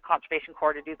contracts with a conservation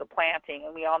corps to do the planting,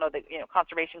 and we all know that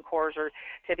conservation corps are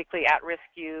typically at-risk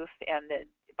youth, and that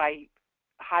by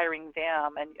hiring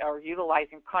them or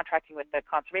contracting with the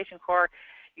conservation corps,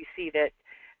 you see that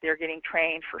they're getting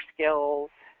trained for skills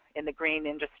in the green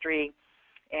industry,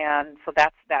 and so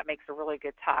that makes a really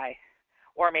good tie.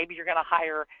 Or maybe you're going to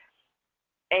hire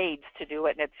aides to do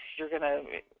it, and you're going to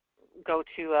go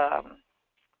to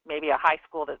maybe a high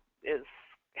school that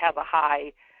has a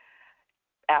high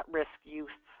at-risk youth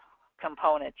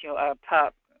component,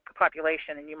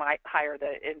 population, and you might hire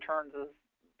the interns,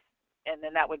 and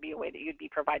then that would be a way that you'd be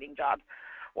providing jobs.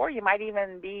 Or you might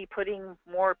even be putting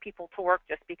more people to work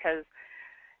just because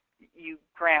you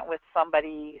grant with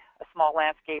somebody, a small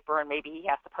landscaper, and maybe he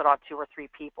has to put on 2 or 3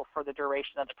 people for the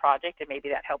duration of the project, and maybe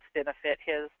that helps benefit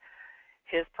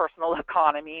his personal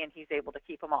economy, and he's able to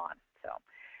keep them on. So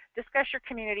discuss your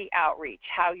community outreach,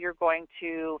 how you're going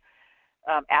to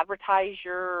advertise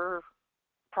your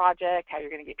project, how you're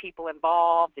going to get people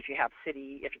involved, if you're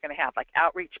going to have like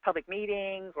outreach public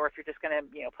meetings, or if you're just going to,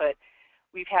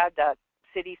 we've had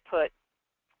cities put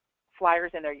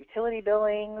flyers in their utility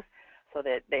billings so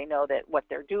that they know that what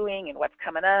they're doing and what's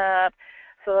coming up.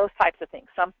 So those types of things.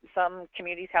 Some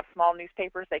communities have small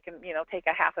newspapers. They can, take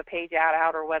a half a page ad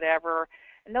out or whatever.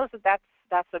 And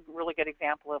that's a really good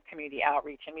example of community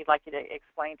outreach. And we'd like you to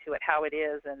explain to it how it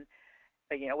is and,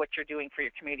 what you're doing for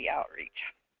your community outreach.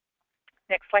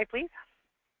 Next slide, please.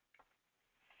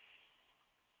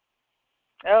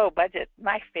 Oh, budget,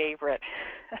 my favorite.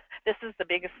 This is the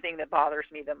biggest thing that bothers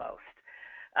me the most.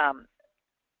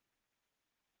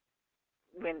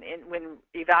 When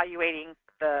evaluating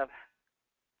the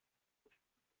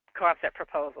concept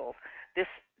proposals, this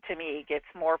to me gets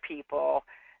more people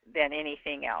than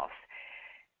anything else.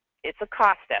 it's a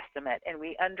cost estimate, and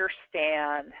we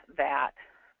understand that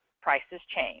prices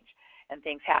change and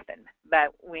things happen.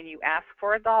 But when you ask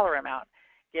for a dollar amount,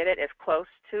 get it as close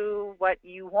to what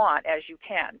you want as you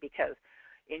can, because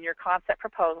in your concept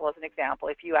proposal, as an example,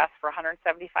 if you ask for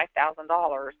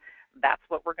 $175,000, that's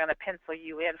what we're going to pencil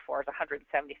you in for, is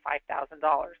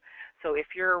 $175,000. So if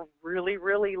you're really,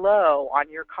 really low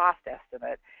on your cost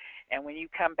estimate, and when you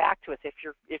come back to us, if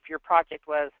your project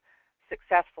was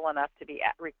successful enough to be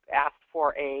asked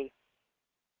for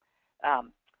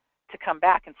to come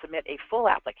back and submit a full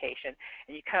application,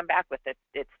 and you come back with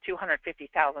it's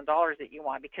 $250,000 that you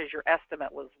want because your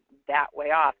estimate was that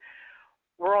way off,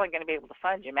 we're only going to be able to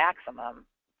fund you maximum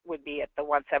would be at the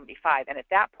 175, and at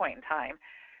that point in time,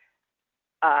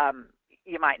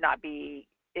 you might not be.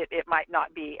 It might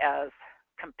not be as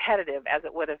competitive as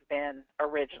it would have been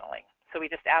originally. So we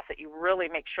just ask that you really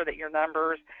make sure that your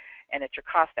numbers and that your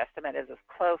cost estimate is as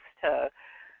close to,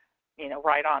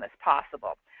 right on as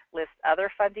possible. List other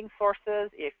funding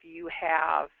sources if you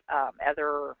have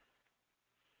other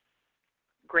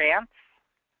grants.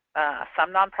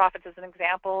 Some nonprofits, as an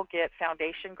example, get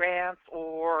foundation grants,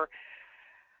 or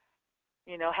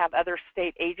have other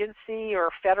state agency or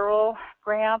federal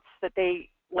grants that they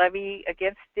levy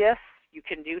against this. You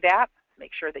can do that.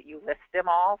 Make sure that you list them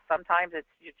all. Sometimes it's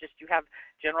you have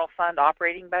general fund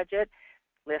operating budget.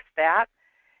 List that.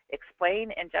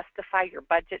 Explain and justify your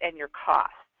budget and your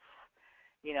costs.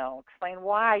 Explain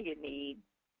why you need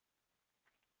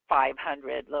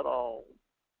 500 little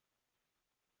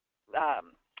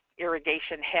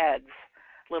irrigation heads,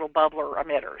 little bubbler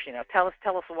emitters. Tell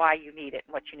us why you need it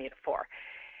and what you need it for.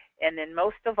 And then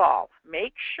most of all,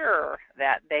 make sure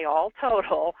that they all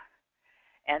total,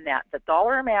 and that the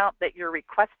dollar amount that you're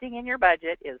requesting in your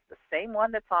budget is the same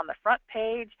one that's on the front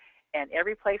page and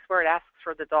every place where it asks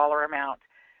for the dollar amount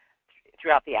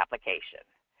throughout the application.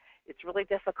 It's really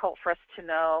difficult for us to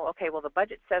know, okay, well, the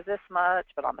budget says this much,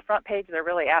 but on the front page they're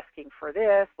really asking for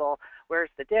this. Well, where's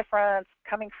the difference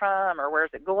coming from, or where's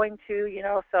it going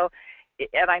to, So,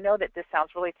 and I know that this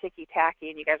sounds really ticky-tacky,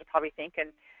 and you guys are probably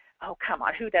thinking, oh, come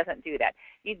on, who doesn't do that?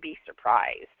 You'd be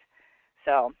surprised.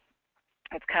 So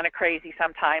it's kind of crazy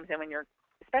sometimes, and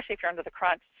especially if you're under the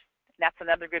crunch, that's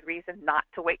another good reason not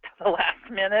to wait till the last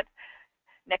minute.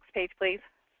 Next page, please.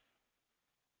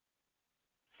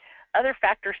 Other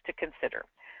factors to consider.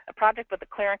 A project with a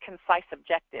clear and concise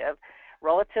objective,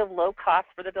 relative low cost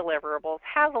for the deliverables,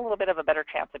 has a little bit of a better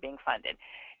chance of being funded.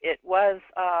 It was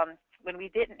when we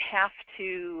didn't have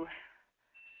to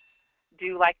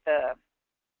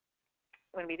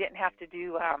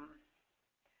do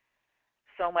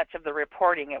so much of the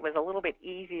reporting. It was a little bit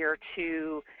easier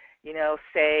to,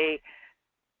 say,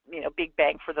 big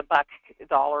bang for the buck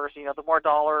dollars, the more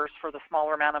dollars for the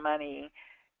smaller amount of money.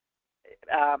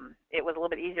 It was a little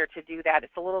bit easier to do that.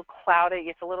 It's a little cloudy.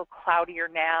 It's a little cloudier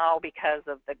now because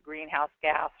of the greenhouse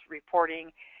gas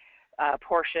reporting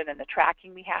portion and the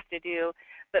tracking we have to do.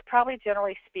 But probably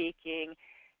generally speaking,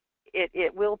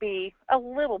 it will be a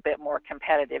little bit more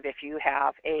competitive if you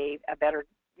have a better,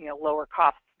 lower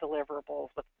cost deliverables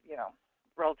with,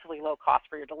 relatively low cost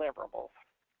for your deliverables.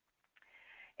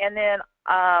 And then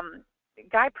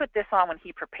Guy put this on when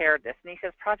he prepared this, and he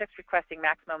says projects requesting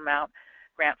maximum amount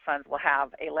grant funds will have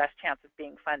a less chance of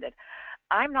being funded.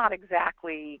 I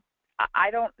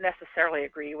don't necessarily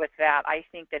agree with that. I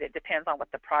think that it depends on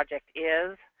what the project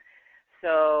is.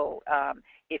 So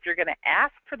if you're going to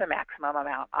ask for the maximum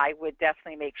amount, I would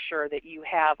definitely make sure that you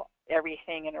have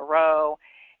everything in a row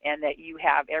and that you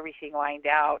have everything lined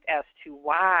out as to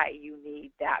why you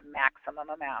need that maximum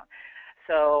amount.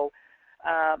 So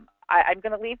I'm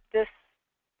going to leave this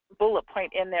bullet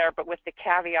point in there, but with the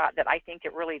caveat that I think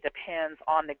it really depends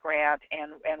on the grant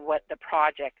and what the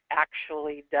project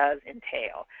actually does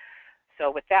entail.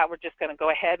 So with that, we're just going to go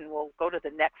ahead and we'll go to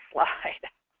the next slide.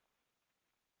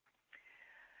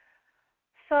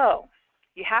 So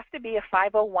you have to be a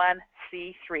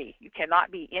 501c3. You cannot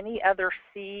be any other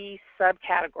C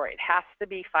subcategory. It has to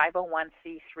be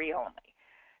 501c3 only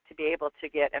to be able to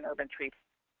get an urban tree,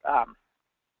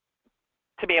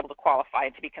 to be able to qualify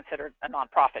and to be considered a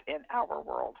nonprofit in our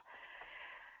world.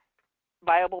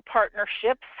 Viable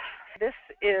partnerships. This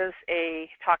is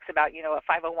talks about, a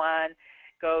 501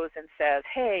 goes and says,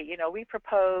 hey, we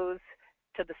propose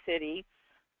to the city,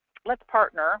 let's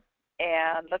partner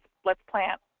and let's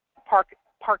plant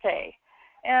parquet.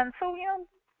 And so,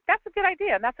 that's a good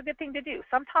idea and that's a good thing to do.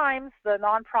 Sometimes the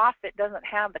nonprofit doesn't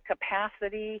have the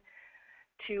capacity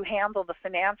to handle the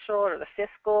financial or the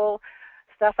fiscal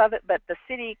stuff of it, but the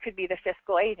city could be the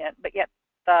fiscal agent, but yet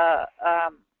the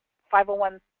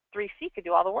 501c3 could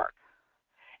do all the work.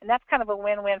 And that's kind of a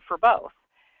win-win for both.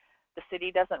 The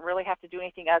city doesn't really have to do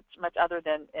anything much other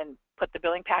than put the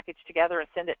billing package together and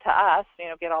send it to us,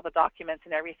 get all the documents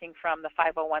and everything from the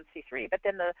 501c3. But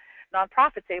then the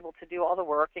nonprofit's able to do all the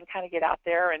work and kind of get out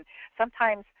there. And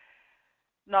sometimes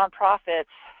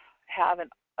nonprofits have an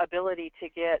ability to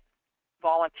get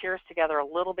volunteers together a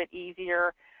little bit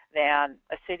easier than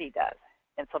a city does.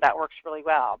 And so that works really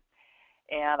well.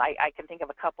 And I can think of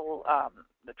a couple.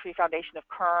 The Tree Foundation of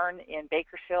Kern in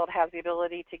Bakersfield has the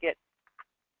ability to get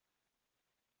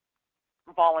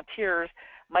volunteers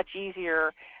much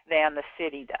easier than the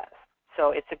city does.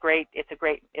 So it's a great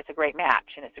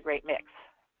match, and it's a great mix.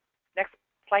 Next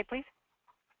slide, please.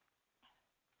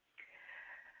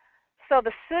 So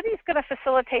the city is going to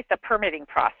facilitate the permitting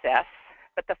process,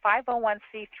 but the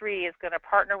 501c3 is going to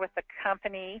partner with the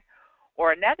company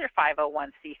or another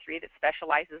 501c3 that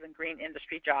specializes in green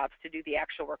industry jobs to do the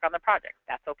actual work on the project.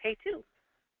 That's okay too.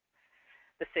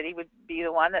 The city would be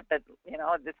the one that, but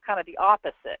it's kind of the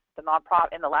opposite. The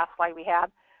nonprofit, in the last slide we had,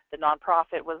 the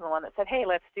nonprofit was the one that said, hey,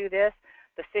 let's do this.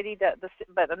 The city,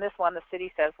 but in this one, the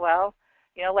city says, well,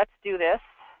 let's do this,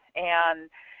 and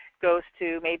goes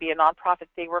to maybe a nonprofit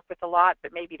they work with a lot,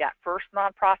 but maybe that first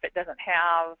nonprofit doesn't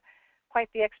have quite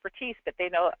the expertise, but they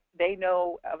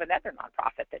know of another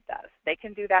nonprofit that does. They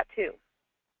can do that too.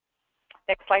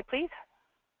 Next slide, please.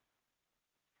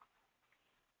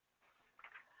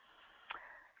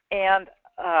 And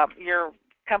your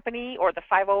company or the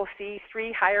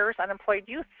 50c3 hires unemployed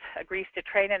youth, agrees to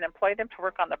train and employ them to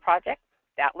work on the project.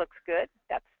 That looks good.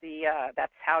 That's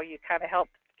how you kind of help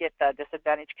get the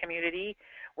disadvantaged community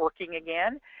working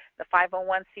again. The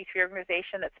 501c3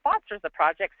 organization that sponsors the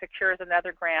project secures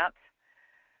another grant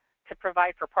to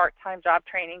provide for part-time job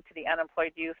training to the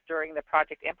unemployed youth during the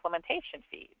project implementation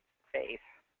phase.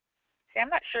 See, I'm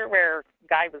not sure where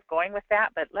Guy was going with that,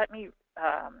 but let me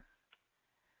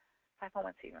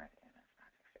 501c3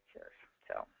 secures.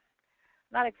 So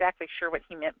I'm not exactly sure what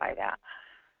he meant by that.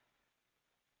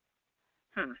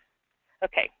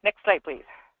 Okay, next slide, please.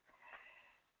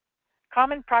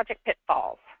 Common project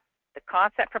pitfalls. The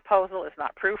concept proposal is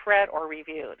not proofread or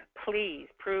reviewed. Please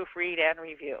proofread and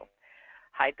review.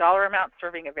 High dollar amount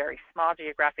serving a very small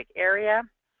geographic area.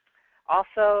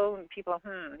 Also, people,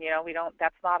 we don't.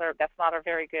 That's not a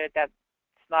very good. That's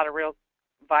not a real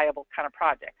viable kind of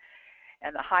project.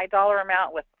 And the high dollar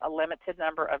amount with a limited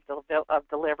number of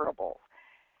deliverables.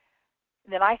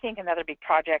 And then I think another big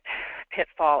project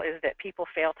pitfall is that people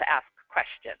fail to ask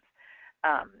questions.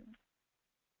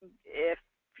 If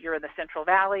you're in the Central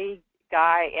Valley,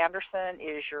 Guy Anderson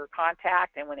is your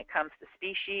contact, and when it comes to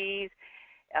species,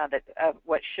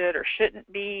 what should or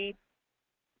shouldn't be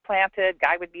planted,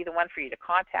 Guy would be the one for you to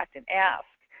contact and ask.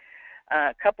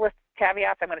 A couple of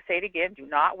caveats, I'm going to say it again, do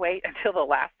not wait until the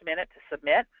last minute to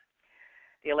submit.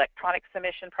 The electronic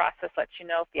submission process lets you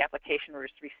know if the application was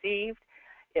received.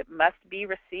 It must be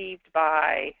received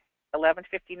by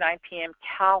 11:59 p.m.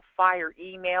 CAL FIRE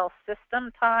email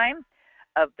system time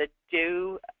of the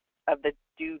due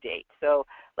date. So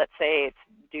let's say it's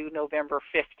due November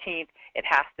 15th. It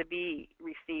has to be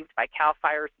received by CAL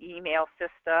FIRE's email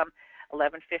system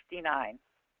 11:59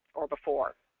 or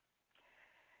before.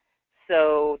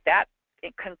 So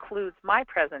it concludes my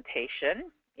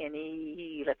presentation.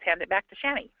 Let's hand it back to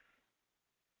Shawnee,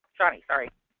 sorry.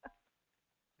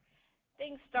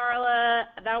 Thanks, Darla.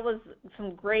 That was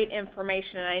some great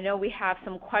information, and I know we have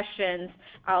some questions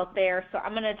out there. So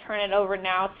I'm going to turn it over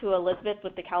now to Elizabeth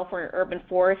with the California Urban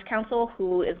Forest Council,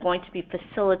 who is going to be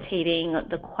facilitating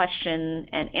the question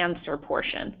and answer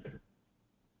portion.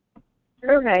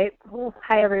 All right. Well,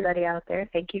 hi, everybody out there.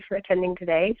 Thank you for attending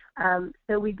today.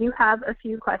 So we do have a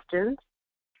few questions.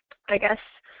 I guess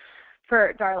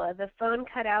for Darla, the phone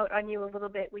cut out on you a little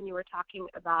bit when you were talking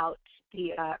about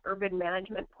the urban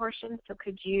management portion. So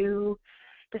could you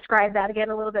describe that again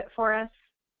a little bit for us?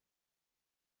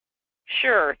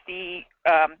 Sure. The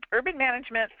urban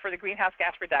management for the greenhouse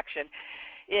gas reduction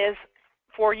is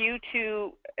for you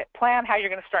to plan how you're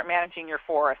going to start managing your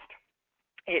forest.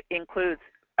 It includes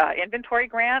inventory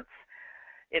grants.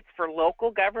 It's for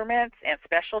local governments and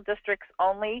special districts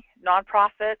only.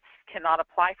 Nonprofits cannot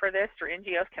apply for this, or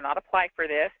NGOs cannot apply for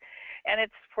this. And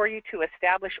it's for you to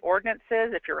establish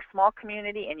ordinances. If you're a small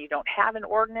community and you don't have an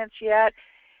ordinance yet,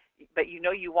 but you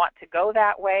know you want to go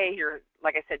that way,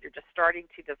 like I said, you're just starting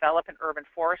to develop an urban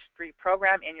forestry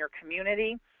program in your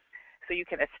community. So you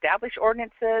can establish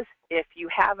ordinances. If you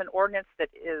have an ordinance that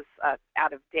is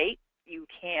out of date, you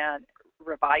can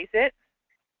revise it.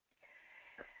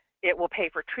 It will pay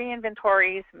for tree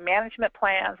inventories, management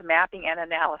plans, mapping, and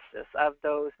analysis of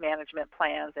those management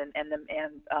plans and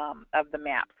of the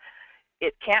maps.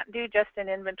 it can't do just an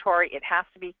inventory. It has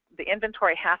to be, the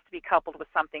inventory has to be coupled with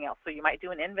something else. So you might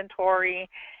do an inventory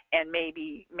and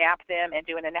maybe map them and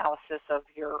do an analysis of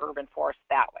your urban forest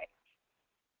that way.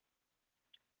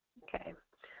 Okay.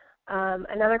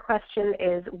 Another question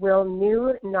is, will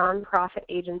new nonprofit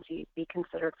agencies be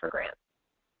considered for grants?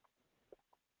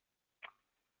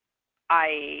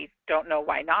 I don't know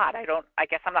why not. I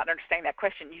guess I'm not understanding that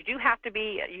question. You do have to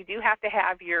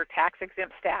have your tax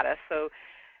exempt status. So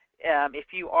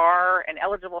if you are an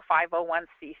eligible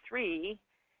 501c3,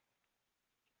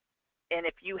 and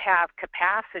if you have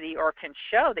capacity or can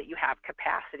show that you have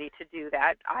capacity to do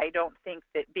that, I don't think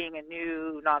that being a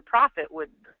new nonprofit would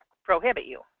prohibit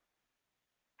you.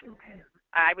 Okay.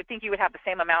 I would think you would have the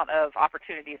same amount of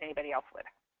opportunity as anybody else would.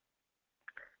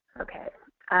 Okay.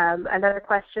 Another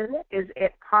question, is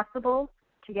it possible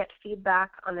to get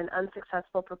feedback on an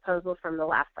unsuccessful proposal from the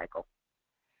last cycle?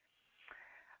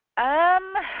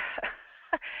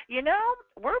 You know,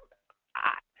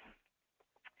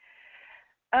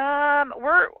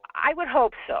 I would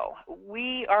hope so.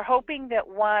 We are hoping that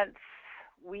once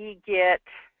we get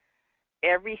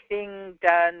everything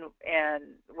done, and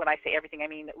when I say everything, I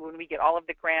mean when we get all of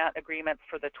the grant agreements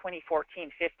for the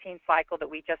 2014-15 cycle that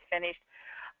we just finished,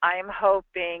 I'm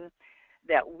hoping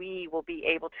that we will be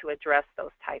able to address those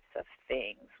types of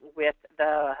things with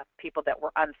the people that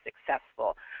were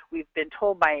unsuccessful. We've been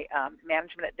told by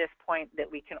management at this point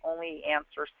that we can only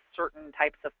answer certain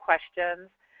types of questions.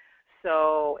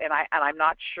 So, and I'm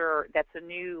not sure that's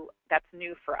new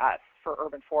for us for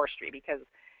urban forestry, because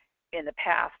in the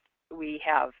past we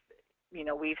have,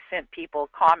 we've sent people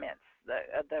comments,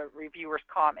 the reviewers'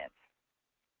 comments,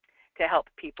 to help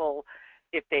people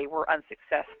if they were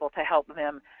unsuccessful, to help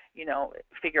them,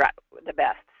 figure out the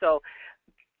best. So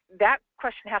that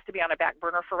question has to be on a back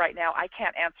burner for right now. I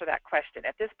can't answer that question.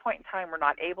 At this point in time, we're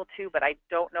not able to, but I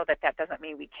don't know that doesn't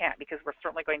mean we can't, because we're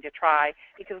certainly going to try,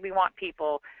 because we want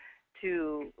people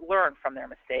to learn from their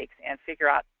mistakes and figure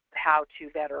out how to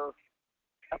better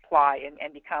apply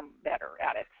and become better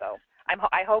at it. So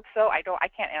I hope so. I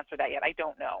can't answer that yet. I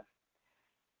don't know.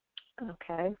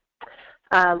 Okay.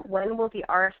 When will the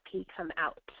RFP come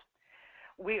out?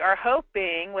 We are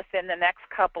hoping within the next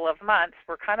couple of months.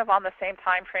 We're kind of on the same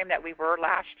time frame that we were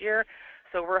last year.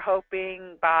 So we're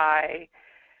hoping by,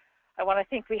 I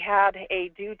think we had a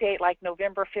due date like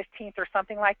November 15th or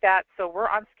something like that. So we're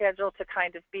on schedule to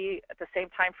kind of be at the same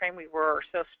time frame we were.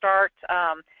 So start,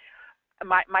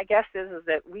 my guess is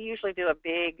that we usually do a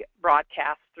big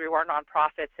broadcast through our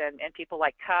nonprofits and people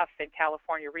like CUF and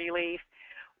California Relief.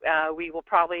 We will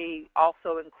probably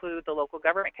also include the local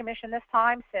government commission this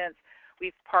time, since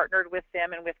we've partnered with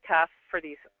them and with CUF for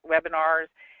these webinars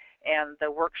and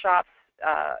the workshops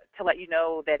to let you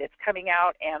know that it's coming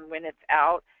out, and when it's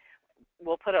out,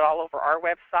 we'll put it all over our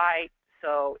website.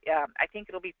 So I think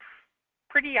it'll be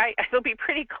pretty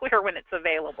clear when it's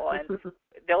available, and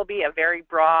there'll be a very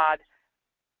broad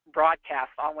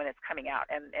broadcast on when it's coming out,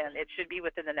 and it should be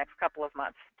within the next couple of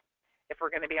months, if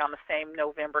we're going to be on the same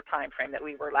November time frame that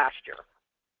we were last year.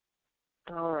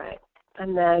 All right.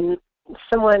 And then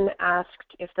someone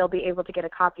asked if they'll be able to get a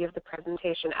copy of the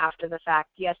presentation after the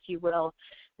fact. Yes, you will.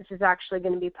 This is actually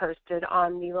going to be posted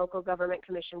on the local government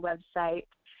commission website.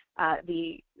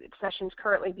 The session's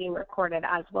currently being recorded,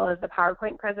 as well as the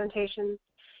PowerPoint presentation,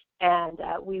 and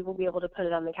we will be able to put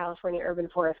it on the California Urban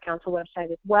Forest Council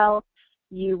website as well.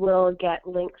 You will get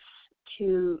links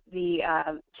to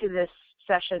this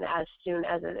session as soon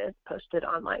as it is posted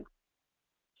online.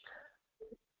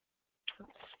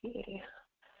 Let's see.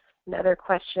 Another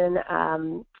question.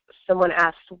 Someone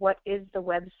asked, what is the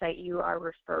website you are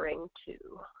referring to?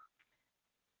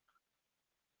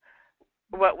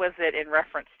 What was it in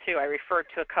reference to? I referred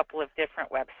to a couple of different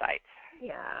websites.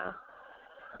 Yeah.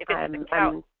 If it's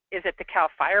is it the CAL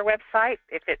FIRE website?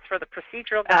 If it's for the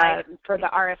procedural guide? For the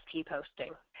RFP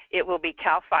posting. It will be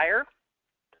CAL FIRE.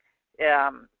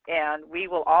 And we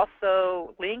will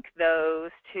also link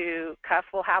those to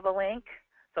CUF. Will have a link,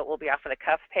 so it will be off of the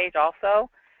CUF page also.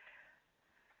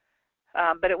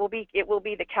 But it will be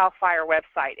the CAL FIRE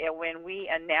website, and when we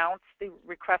announce the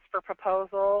request for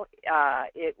proposal,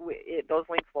 those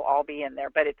links will all be in there.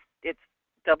 But it's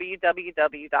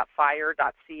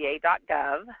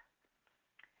www.fire.ca.gov,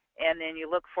 and then you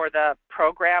look for the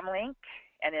program link,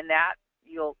 and in that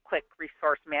you'll click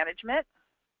Resource Management.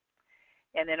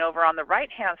 And then over on the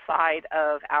right-hand side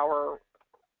of our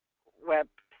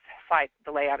website,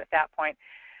 the layout at that point,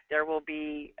 there will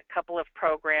be a couple of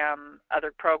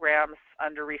other programs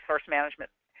under Resource Management,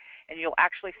 and you'll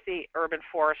actually see Urban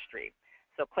Forestry.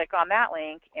 So click on that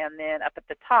link, and then up at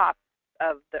the top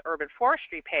of the Urban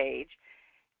Forestry page,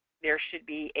 there should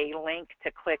be a link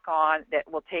to click on that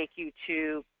will take you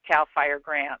to CAL FIRE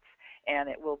grants, and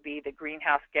it will be the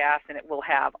greenhouse gas, and it will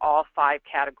have all 5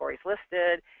 categories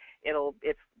listed.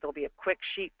 There'll be a quick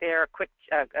sheet there,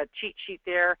 a cheat sheet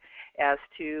there as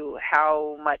to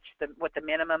how much what the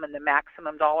minimum and the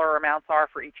maximum dollar amounts are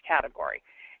for each category.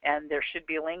 And there should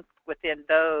be a link within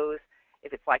those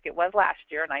if it's like it was last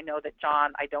year. And I know that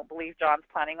I don't believe John's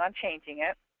planning on changing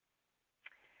it.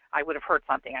 I would have heard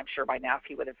something, I'm sure, by now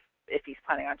if he's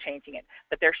planning on changing it.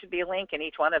 But there should be a link in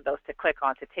each one of those to click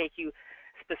on to take you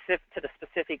to the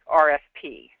specific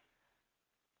RFP.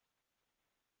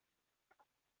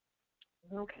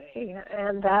 Okay,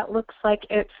 and that looks like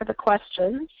it for the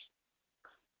questions.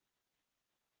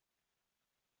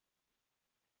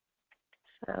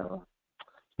 So,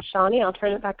 Shawnee, I'll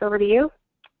turn it back over to you.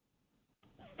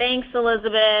 Thanks,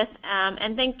 Elizabeth,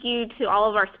 and thank you to all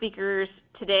of our speakers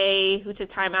today who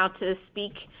took time out to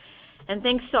speak. And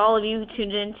thanks to all of you who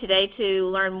tuned in today to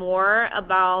learn more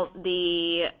about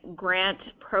the grant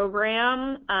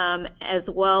program, as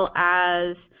well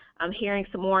as hearing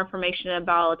some more information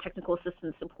about technical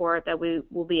assistance support that we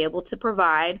will be able to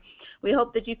provide. We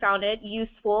hope that you found it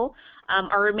useful.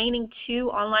 Our remaining 2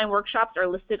 online workshops are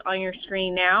listed on your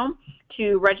screen now.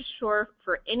 To register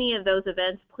for any of those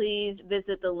events, please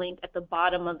visit the link at the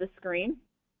bottom of the screen.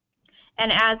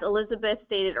 And as Elizabeth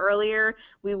stated earlier,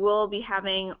 we will be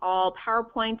having all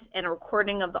PowerPoints and a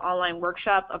recording of the online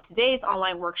workshop, of today's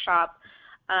online workshop,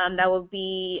 that will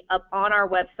be up on our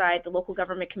website, the Local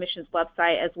Government Commission's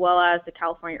website, as well as the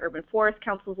California Urban Forest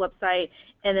Council's website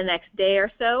in the next day or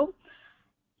so.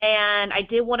 And I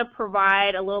did want to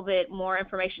provide a little bit more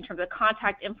information in terms of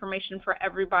contact information for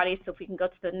everybody. So if we can go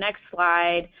to the next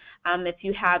slide, if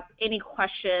you have any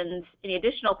questions, any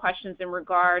additional questions in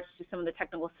regards to some of the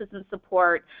technical assistance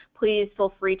support, please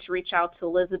feel free to reach out to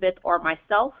Elizabeth or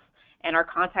myself, and our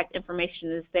contact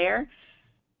information is there.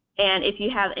 And if you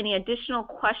have any additional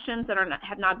questions that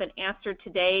have not been answered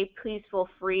today, please feel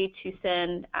free to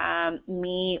send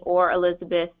me or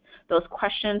Elizabeth those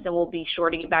questions, and we'll be sure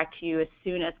to get back to you as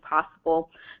soon as possible.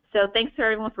 So thanks to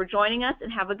everyone for joining us,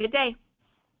 and have a good day.